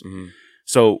 deadlifts. Mm-hmm.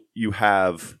 So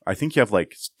I think you have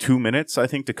like 2 minutes, I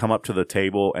think, to come up to the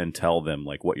table and tell them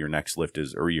like what your next lift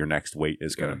is or your next weight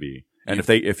is going to be. And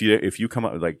if you come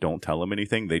up, like, don't tell them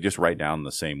anything, they just write down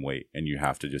the same weight and you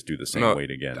have to just do the same weight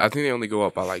again. I think they only go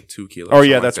up by like 2 kilos. Oh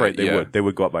yeah, that's right. They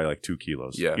would go up by like 2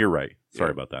 kilos. Yeah. You're right.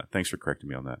 Sorry about that. Thanks for correcting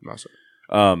me on that. No, sorry.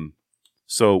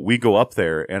 So we go up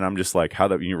there and I'm just like,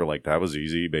 you were like, that was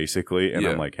easy basically. And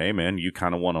I'm like, hey man, you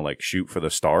kind of want to like shoot for the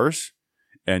stars.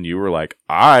 And you were like,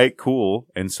 all right, cool.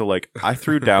 And so like, I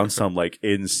threw down some like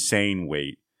insane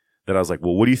weight that I was like,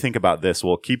 well, what do you think about this?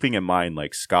 Well, keeping in mind,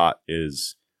 like Scott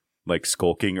is like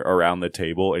skulking around the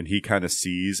table and he kind of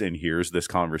sees and hears this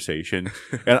conversation.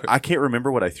 And I can't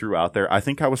remember what I threw out there. I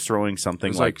think I was throwing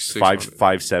something like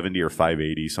 570 or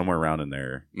 580, somewhere around in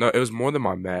there. No, it was more than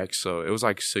my max. So it was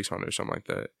like 600 or something like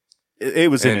that. It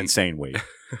was an insane weight.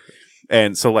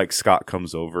 And so like Scott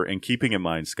comes over, and keeping in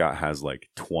mind, Scott has like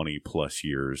 20 plus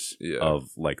years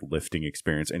of like lifting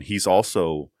experience. And he's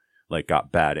also like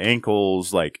got bad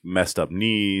ankles, like messed up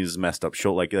knees, messed up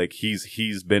shoulder. Like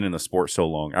he's been in the sport so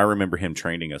long. I remember him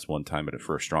training us one time at a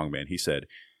first strongman. He said,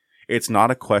 it's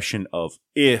not a question of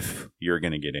if you're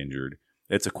going to get injured.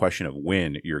 It's a question of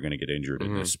when you're going to get injured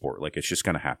in this sport. Like it's just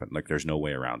going to happen. Like there's no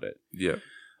way around it. Yeah.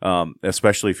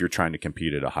 Especially if you're trying to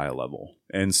compete at a high level.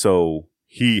 And so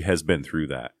he has been through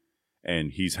that,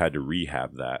 and he's had to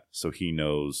rehab that. So he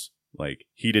knows, like,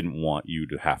 he didn't want you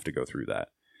to have to go through that.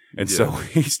 And so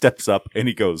he steps up and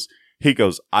he goes,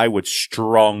 I would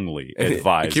strongly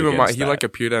advise. Keep in mind, he like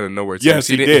appeared out of nowhere. Too. Yes,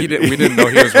 he did. We didn't know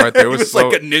he was right there. It was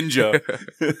like a ninja.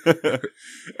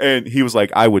 And he was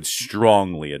like, I would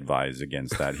strongly advise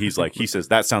against that. He says,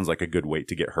 that sounds like a good weight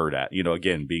to get hurt at. You know,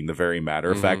 again, being the very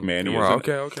matter-of-fact man he is.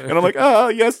 Okay. And I'm like, oh,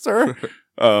 yes, sir.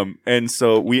 And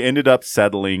so we ended up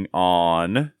settling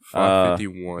on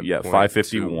 551.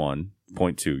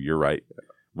 551.2. You're right.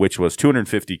 Which was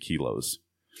 250 kilos.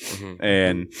 Mm-hmm.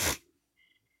 And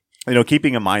you know,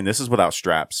 keeping in mind this is without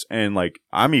straps, and like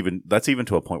that's even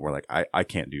to a point where like I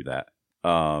can't do that.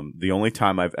 The only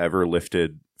time I've ever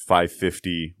lifted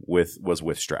 550 was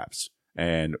with straps,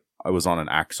 and I was on an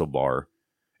axle bar,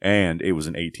 and it was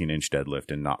an 18-inch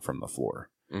deadlift and not from the floor.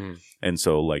 Mm-hmm. And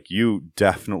so like you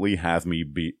definitely have me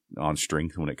beat on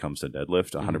strength when it comes to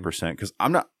deadlift 100%, because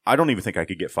I don't even think I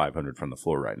could get 500 from the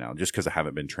floor right now just because I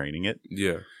haven't been training it.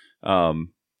 Yeah.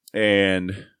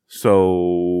 And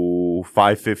so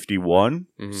 551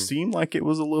 seemed like it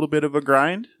was a little bit of a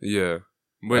grind. Yeah.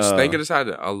 Which thank goodness I had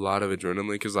a lot of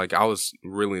adrenaline because like I was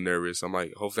really nervous. I'm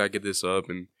like, hopefully I get this up,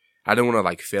 and I didn't want to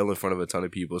like fail in front of a ton of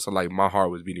people. So like my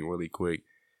heart was beating really quick,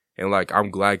 and like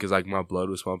I'm glad because like my blood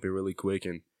was pumping really quick.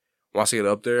 And once I get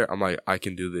up there, I'm like, I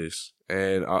can do this.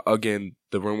 And again,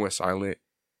 the room went silent,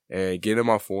 and get in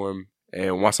my form.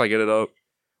 And once I get it up,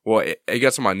 well, it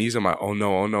got to my knees. I'm like, oh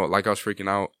no, like I was freaking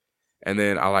out. And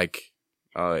then I like,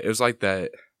 it was like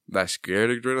that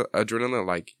scared adrenaline,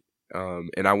 like.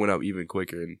 And I went up even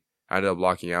quicker, and I ended up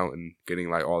locking out and getting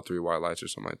like all 3 white lights or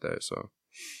something like that. So,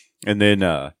 and then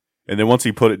once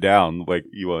he put it down, like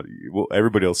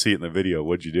everybody will see it in the video.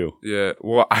 What'd you do? Yeah,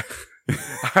 well,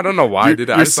 I don't know why I did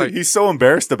that. He's so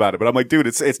embarrassed about it, but I'm like, dude,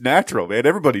 it's natural, man.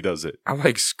 Everybody does it. I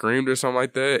like screamed or something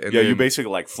like that. And then, you basically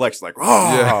like flexed, like,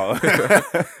 oh.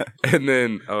 Yeah. And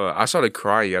then I started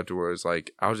crying afterwards.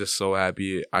 Like I was just so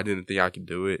happy. I didn't think I could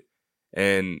do it,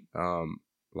 and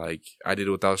like I did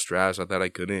it without stress. I thought I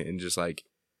couldn't, and just like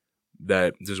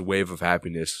that, this wave of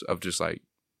happiness of just like,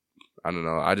 I don't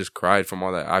know. I just cried from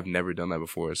all that. I've never done that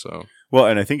before. So well,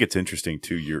 and I think it's interesting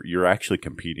too. You're actually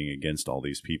competing against all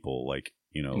these people, like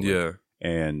yeah,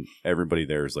 and everybody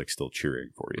there is like still cheering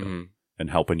for you and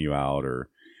helping you out. Or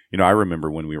I remember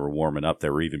when we were warming up,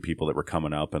 there were even people that were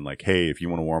coming up and like, hey, if you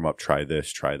want to warm up, try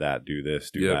this, try that, do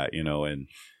this, do that, and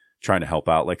trying to help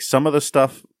out. Like some of the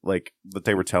stuff like that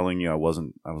they were telling you, I was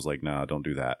like, nah, don't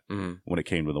do that. When it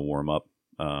came to the warm up,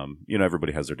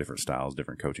 everybody has their different styles,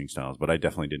 different coaching styles, but I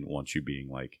definitely didn't want you being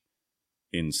like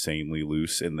insanely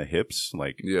loose in the hips,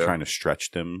 like trying to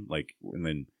stretch them, like, and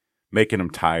then making them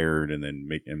tired and then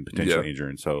potentially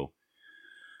injuring. So,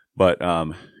 but,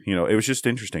 it was just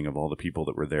interesting of all the people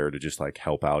that were there to just like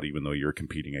help out, even though you're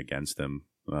competing against them.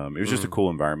 It was just a cool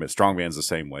environment. Strongman's the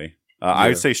same way. I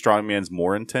would say strongman's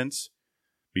more intense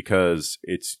because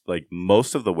it's like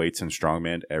most of the weights in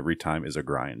strongman every time is a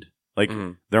grind. Like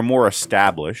they're more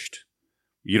established.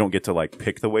 You don't get to like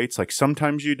pick the weights. Like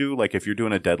sometimes you do. Like if you're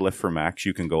doing a deadlift for max,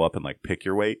 you can go up and like pick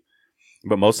your weight.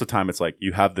 But most of the time it's like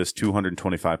you have this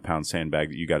 225-pound sandbag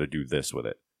that you got to do this with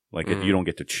it. Like you don't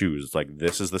get to choose. It's like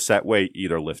this is the set weight.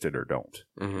 Either lift it or don't.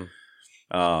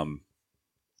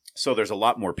 So there's a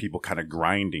lot more people kind of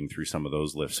grinding through some of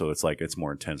those lifts. So it's like it's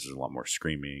more intense. There's a lot more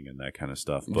screaming and that kind of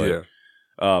stuff. But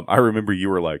I remember you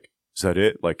were like, is that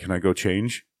it? Like, can I go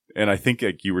change? And I think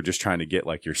like you were just trying to get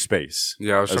like your space.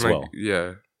 Yeah, I was trying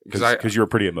to, because you were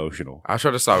pretty emotional. I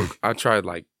tried to stop. I tried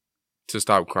like to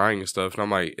stop crying and stuff. And I'm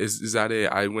like, is that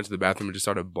it? I went to the bathroom and just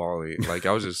started bawling. Like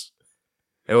I was just,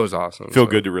 it was awesome. Feel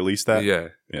good to release that? Yeah,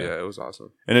 it was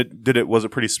awesome. And was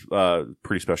it pretty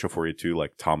special for you too?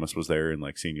 Like Thomas was there and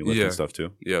like seeing you lift and stuff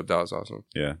too? Yeah, that was awesome.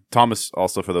 Yeah. Thomas,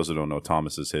 also for those who don't know,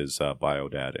 Thomas is his bio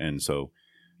dad. And so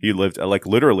he lived, like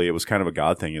literally it was kind of a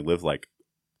God thing. He lived like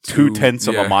 2/10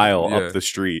 of a mile up the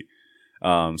street.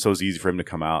 So it was easy for him to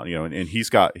come out, and he's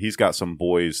got some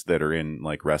boys that are in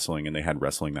like wrestling, and they had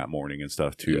wrestling that morning and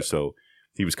stuff too. Yeah. So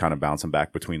he was kind of bouncing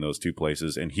back between those two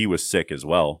places, and he was sick as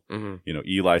well.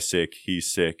 Eli's sick,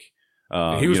 he's sick.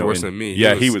 He was worse than me.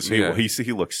 Yeah, he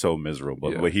looked so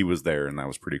miserable, but he was there, and that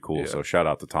was pretty cool. Yeah. So shout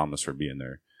out to Thomas for being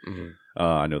there.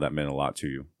 I know that meant a lot to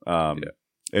you.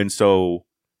 And so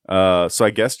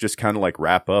I guess just kind of like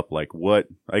wrap up, like what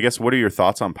are your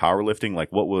thoughts on powerlifting?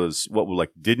 Like what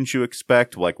like didn't you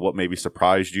expect? Like what maybe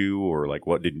surprised you, or like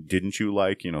what didn't you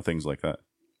like? Things like that.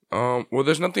 Well,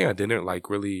 there's nothing I didn't like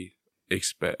really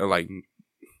expect. Like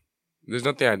there's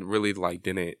nothing I really like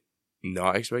didn't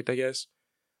not expect. I guess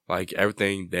like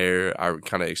everything there I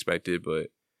kind of expected, but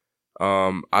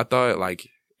I thought like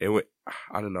it would.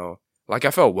 I don't know. Like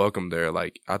I felt welcome there.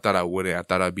 Like I thought I wouldn't. I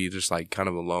thought I'd be just like kind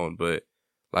of alone, but.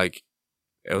 Like,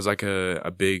 it was like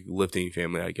a big lifting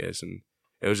family, I guess, and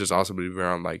it was just awesome to be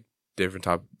around like different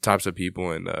types of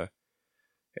people, and I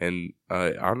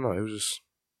don't know, it was just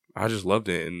I just loved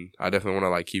it, and I definitely want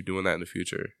to like keep doing that in the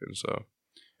future,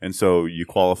 and so you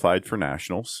qualified for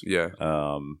nationals, yeah.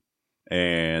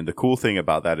 And the cool thing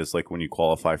about that is like when you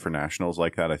qualify for nationals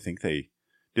like that, I think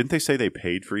didn't they say they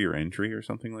paid for your entry or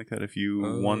something like that if you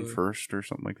won first or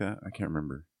something like that? I can't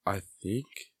remember. I think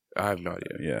I have no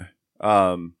idea. Yeah.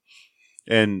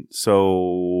 And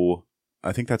so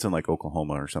I think that's in like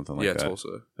Oklahoma or something like that. Yeah,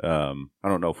 Tulsa. I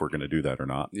don't know if we're going to do that or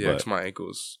not. Yeah, because my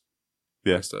ankle's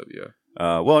messed up,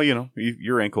 yeah. Well,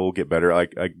 your ankle will get better.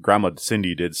 Like Grandma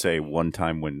Cindy did say one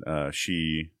time when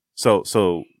so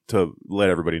to let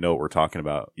everybody know what we're talking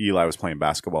about, Eli was playing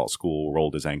basketball at school,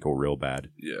 rolled his ankle real bad.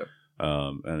 Yeah.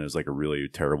 And it was like a really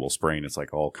terrible sprain. It's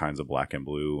like all kinds of black and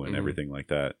blue and everything like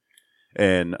that.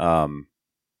 And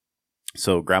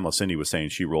so Grandma Cindy was saying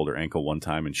she rolled her ankle one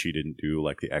time and she didn't do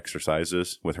like the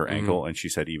exercises with her ankle. And she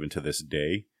said even to this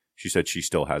day, she said she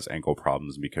still has ankle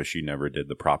problems because she never did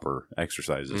the proper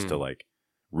exercises to like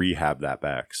rehab that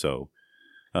back. So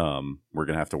we're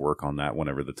going to have to work on that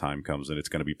whenever the time comes, and it's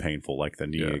going to be painful like the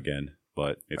knee again.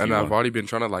 But I've already been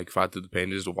trying to like fight through the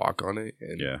pain just to walk on it,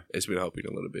 and it's been helping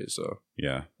a little bit. So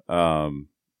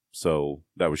so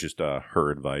that was just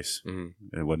her advice.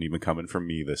 It wasn't even coming from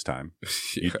me this time.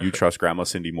 You trust Grandma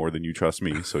Cindy more than you trust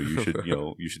me, so you should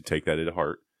you should take that into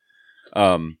heart.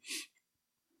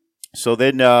 So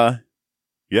then got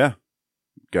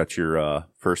your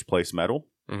first place medal.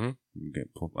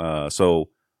 So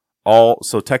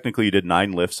technically you did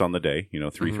 9 lifts on the day.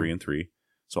 3, 3, and 3.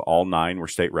 So all 9 were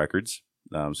state records.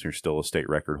 So you're still a state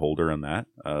record holder on that,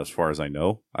 as far as I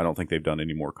know. I don't think they've done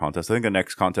any more contests. I think the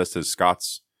next contest is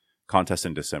Scott's contest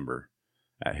in December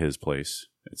at his place.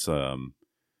 It's I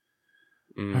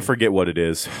forget what it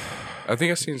is. I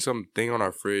think I seen something on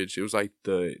our fridge. It was like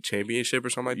the championship or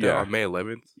something like that on May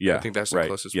 11th. Yeah, I think that's the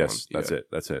closest one. Yes,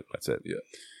 that's it. Yeah.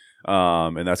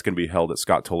 And that's going to be held at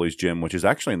Scott Tully's gym, which is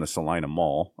actually in the Salina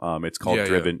Mall. It's called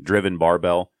Driven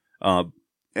Barbell.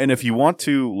 And if you want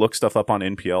to look stuff up on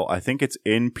NPL, I think it's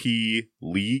NP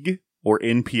League or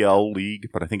NPL League,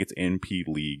 but I think it's NP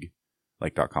League,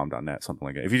 like .com.net, something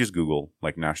like that. If you just Google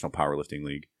like National Powerlifting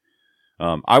League,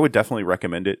 I would definitely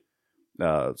recommend it.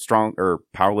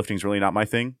 Powerlifting is really not my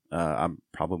thing. I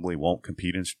probably won't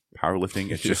compete in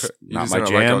powerlifting. It's just not my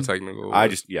jam. Like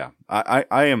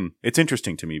I am. It's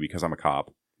interesting to me because I'm a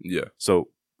cop. Yeah. So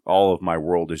all of my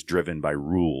world is driven by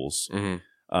rules.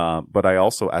 But I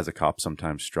also, as a cop,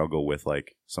 sometimes struggle with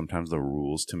like sometimes the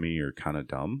rules to me are kind of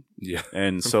dumb. Yeah.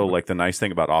 And so like the nice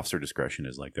thing about officer discretion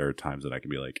is like there are times that I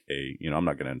can be like, hey, I'm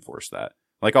not going to enforce that.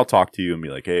 Like I'll talk to you and be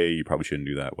like, hey, you probably shouldn't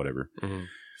do that, whatever.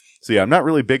 So yeah, I'm not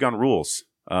really big on rules.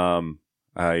 I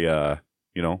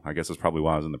guess that's probably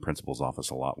why I was in the principal's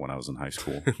office a lot when I was in high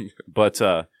school. But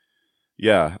I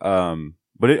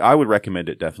would recommend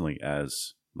it definitely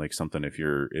as like something if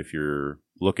you're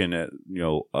looking at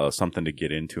something to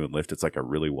get into and lift. It's like a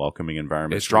really welcoming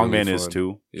environment. Strongman really is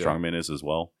too. Yeah. Strongman is as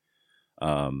well.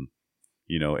 And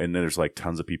then there's like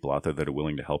tons of people out there that are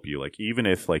willing to help you. Like even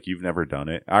if like you've never done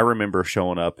it, I remember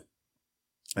showing up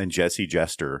and Jesse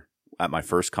Jester at my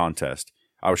first contest.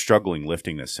 I was struggling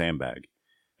lifting this sandbag,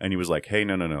 and he was like, "Hey,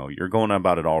 no, you're going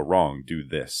about it all wrong. Do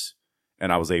this."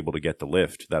 And I was able to get the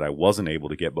lift that I wasn't able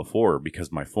to get before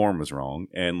because my form was wrong,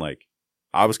 and like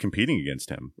I was competing against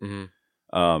him.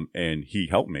 And he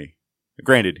helped me.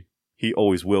 Granted, he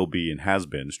always will be and has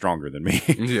been stronger than me.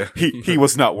 Yeah. He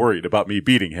was not worried about me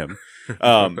beating him.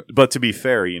 But to be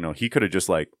fair, he could have just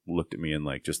like looked at me and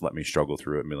like just let me struggle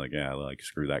through it and be like, yeah, like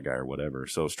screw that guy or whatever.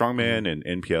 So strongman and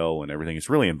NPL and everything, it's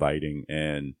really inviting.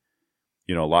 And,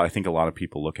 I think a lot of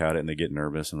people look at it and they get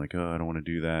nervous and like, oh, I don't want to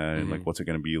do that. And like, what's it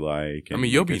going to be like? And,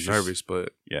 you'll be nervous,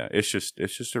 but yeah, it's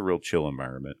just a real chill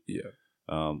environment. Yeah.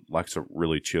 Lots of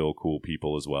really chill, cool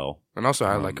people as well. And also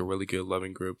I had like a really good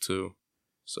loving group too.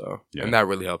 So, and that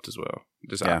really helped as well.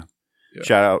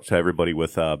 Shout out to everybody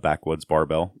with Backwoods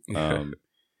Barbell.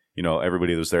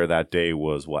 Everybody that was there that day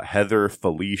was Heather,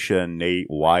 Felicia, Nate,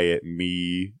 Wyatt,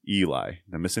 me, Eli.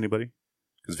 Did I miss anybody?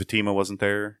 Because Fatima wasn't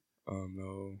there.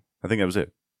 No. I think that was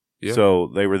it. Yeah.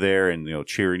 So they were there and,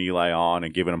 cheering Eli on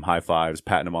and giving him high fives,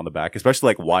 patting him on the back, especially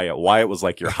like Wyatt. Wyatt was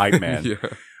like your hype man. Yeah.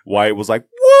 Wyatt was like,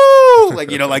 woo!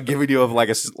 Like, like giving you like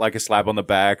a slap on the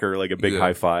back or like a big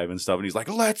high five and stuff. And he's like,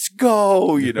 let's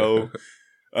go,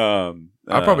 I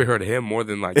probably heard of him more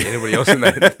than like anybody else in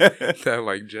that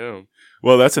like gym.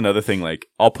 Well, that's another thing. Like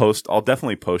I'll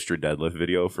definitely post your deadlift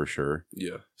video for sure.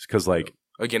 Yeah. Cause like,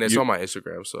 again, it's on my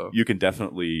Instagram, so you can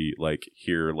definitely like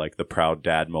hear like the proud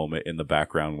dad moment in the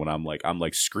background when I'm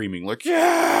like screaming like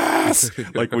yes,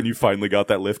 like when you finally got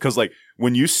that lift. Because like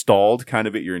when you stalled kind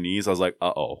of at your knees, I was like,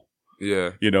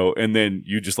 yeah, and then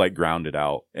you just like ground it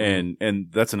out. And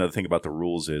that's another thing about the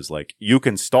rules is like you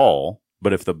can stall,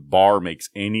 but if the bar makes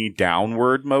any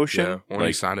downward motion, or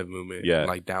any sign of movement,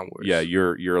 like downwards,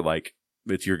 you're like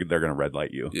they're gonna red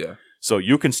light you. Yeah. So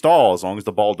you can stall as long as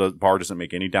the bar doesn't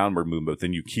make any downward movement.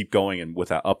 Then you keep going and with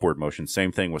that upward motion.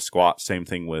 Same thing with squat. Same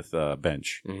thing with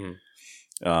bench. And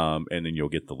then you'll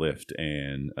get the lift.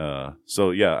 And so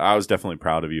yeah, I was definitely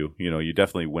proud of you. You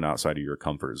definitely went outside of your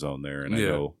comfort zone there. And I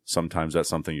know sometimes that's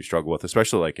something you struggle with,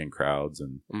 especially like in crowds.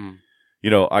 And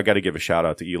I got to give a shout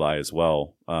out to Eli as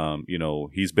well.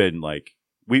 He's been like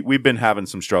we've been having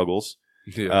some struggles.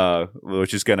 Yeah.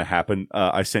 Which is going to happen.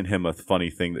 I sent him a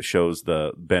funny thing that shows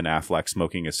the Ben Affleck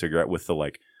smoking a cigarette with the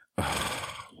like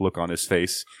look on his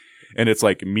face. And it's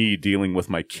like me dealing with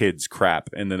my kid's crap.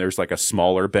 And then there's like a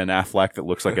smaller Ben Affleck that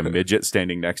looks like a midget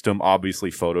standing next to him,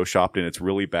 obviously photoshopped, and it's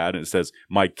really bad. And it says,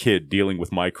 my kid dealing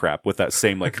with my crap, with that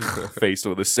same like face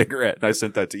with a cigarette. And I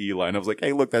sent that to Eli and I was like,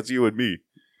 hey, look, that's you and me.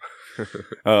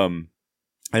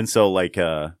 And so like,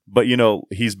 but you know,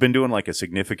 he's been doing like a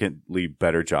significantly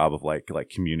better job of like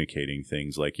communicating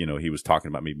things. Like, you know, he was talking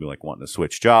about maybe like wanting to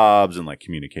switch jobs and like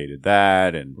communicated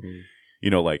that. And, you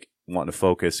know, like wanting to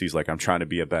focus. He's like, I'm trying to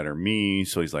be a better me.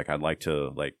 So he's like, I'd like to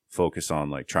like focus on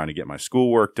like trying to get my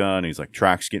schoolwork done. He's like,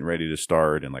 track's getting ready to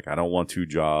start. And like, I don't want 2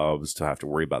 jobs to have to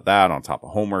worry about that on top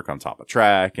of homework, on top of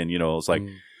track. And, you know, it's like,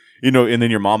 you know, and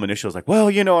then your mom initially was like, well,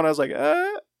 you know, and I was like,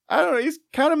 I don't know. He's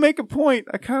kind of make a point.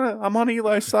 I'm on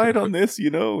Eli's side on this, you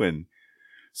know? And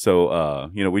so,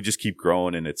 you know, we just keep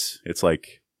growing, and it's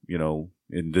like, you know,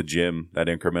 in the gym, that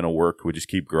incremental work, we just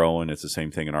keep growing. It's the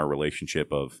same thing in our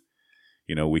relationship of,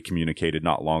 you know, we communicated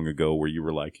not long ago where you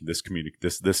were like, this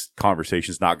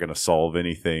conversation's not going to solve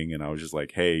anything. And I was just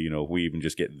like, hey, you know, if we even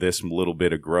just get this little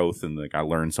bit of growth, and like I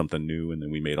learned something new, and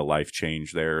then we made a life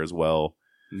change there as well.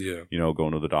 Yeah. You know,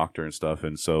 going to the doctor and stuff.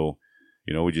 And so,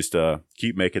 you know, we just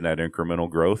keep making that incremental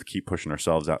growth, keep pushing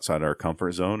ourselves outside our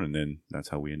comfort zone. And then that's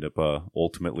how we end up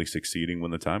ultimately succeeding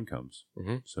when the time comes.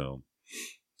 So,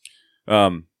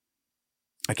 I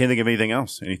can't think of anything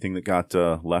else. Anything that got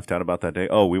left out about that day?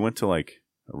 Oh, we went to like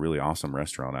a really awesome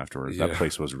restaurant afterwards. Yeah. That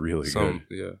place was really good.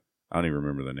 Yeah, I don't even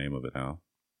remember the name of it now.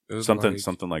 It was something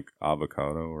like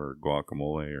avocado or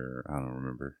guacamole, or I don't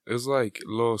remember. It was like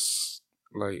Los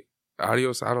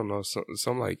Adios. I don't know. It's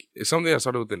something that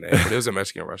started with the name, but it was a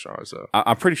Mexican restaurant. So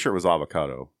I'm pretty sure it was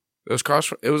avocado. It was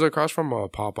across from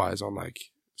Popeyes on like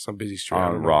some busy street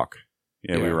on Rock.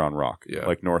 Yeah, we were on Rock. Yeah.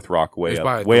 Like North Rock, way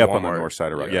up on the north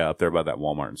side of Rock. Yeah, up there by that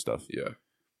Walmart and stuff. Yeah.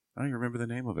 I don't even remember the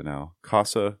name of it now.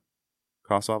 Casa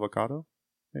Avocado?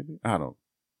 Maybe? I don't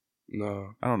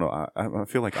know. I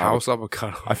feel like House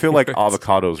Avocado. I feel like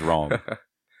avocado's wrong.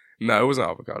 No, it wasn't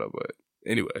avocado, but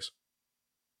anyways.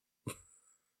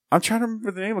 I'm trying to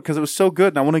remember the name of it because it was so good,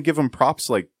 and I want to give them props,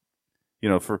 like, you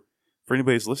know, for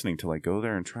anybody who's listening to like go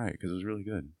there and try it because it was really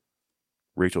good.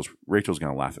 Rachel's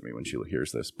gonna laugh at me when she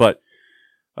hears this, but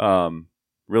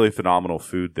really phenomenal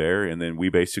food there. And then we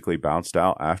basically bounced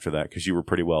out after that because you were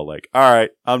pretty well like, all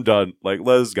right, I'm done. Like,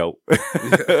 let's go.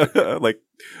 Like,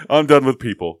 I'm done with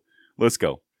people. Let's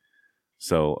go.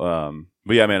 So,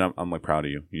 but yeah, man, I'm like proud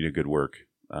of you. You did good work.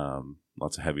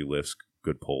 Lots of heavy lifts,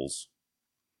 good pulls.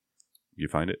 You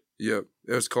find it? Yep.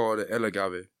 It was called El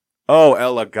Agave. Oh,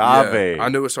 El Agave. Yeah, I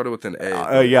knew it started with an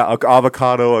A. Yeah,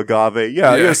 avocado, agave.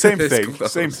 Yeah, same thing.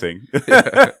 Close. Same thing.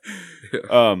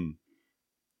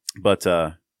 But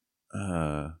and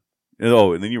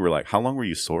then you were like, how long were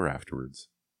you sore afterwards?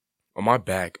 On my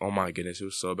back. Oh my goodness, it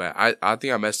was so bad. I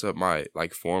think I messed up my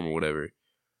like form or whatever.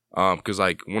 Because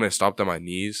like when it stopped at my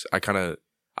knees, I felt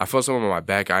something on my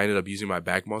back. I ended up using my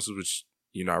back muscles, which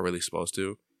you're not really supposed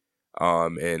to.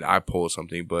 And I pulled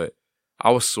something, but I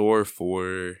was sore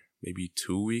for maybe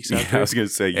 2 weeks after. Yeah, I was gonna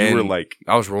say you were like,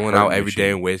 I was rolling out every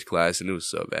day in weight class, and it was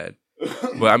so bad.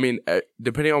 But I mean,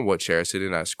 depending on what chair I sit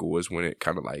in at school is when it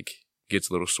kind of like gets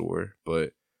a little sore.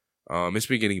 But it's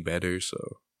been getting better,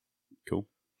 so cool.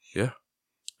 Yeah.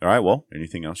 All right. Well,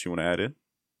 anything else you want to add in?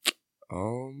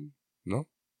 No.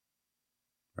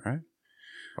 All right.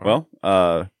 Well,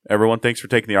 everyone, thanks for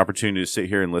taking the opportunity to sit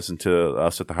here and listen to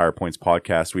us at the Higher Points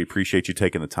podcast. We appreciate you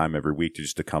taking the time every week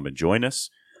to come and join us.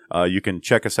 You can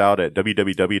check us out at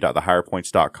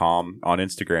www.thehigherpoints.com, on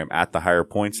Instagram at The Higher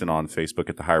Points, and on Facebook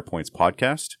at The Higher Points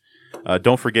Podcast.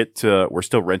 Don't forget we're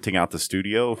still renting out the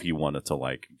studio if you wanted to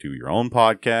like do your own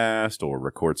podcast or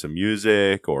record some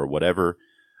music or whatever.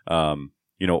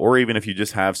 You know, or even if you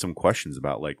just have some questions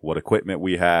about like what equipment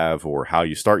we have or how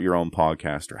you start your own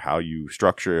podcast or how you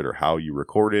structure it or how you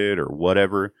record it or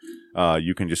whatever,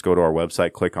 you can just go to our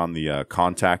website, click on the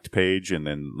contact page, and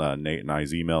then Nate and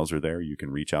I's emails are there. You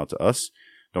can reach out to us.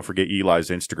 Don't forget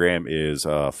Eli's Instagram is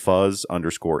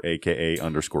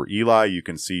fuzz_aka_Eli. You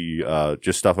can see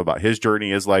just stuff about his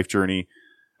journey, his life journey.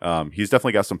 He's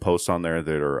definitely got some posts on there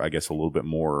that are, I guess, a little bit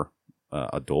more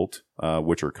adult,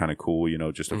 which are kind of cool, you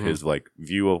know, just of his like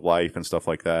view of life and stuff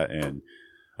like that, and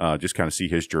just kind of see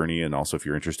his journey. And also, if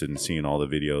you're interested in seeing all the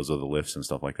videos of the lifts and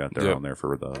stuff like that, they're on there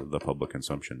for the public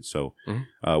consumption. So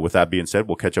with that being said,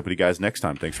 we'll catch up with you guys next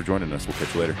time. Thanks for joining us. We'll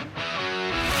catch you later.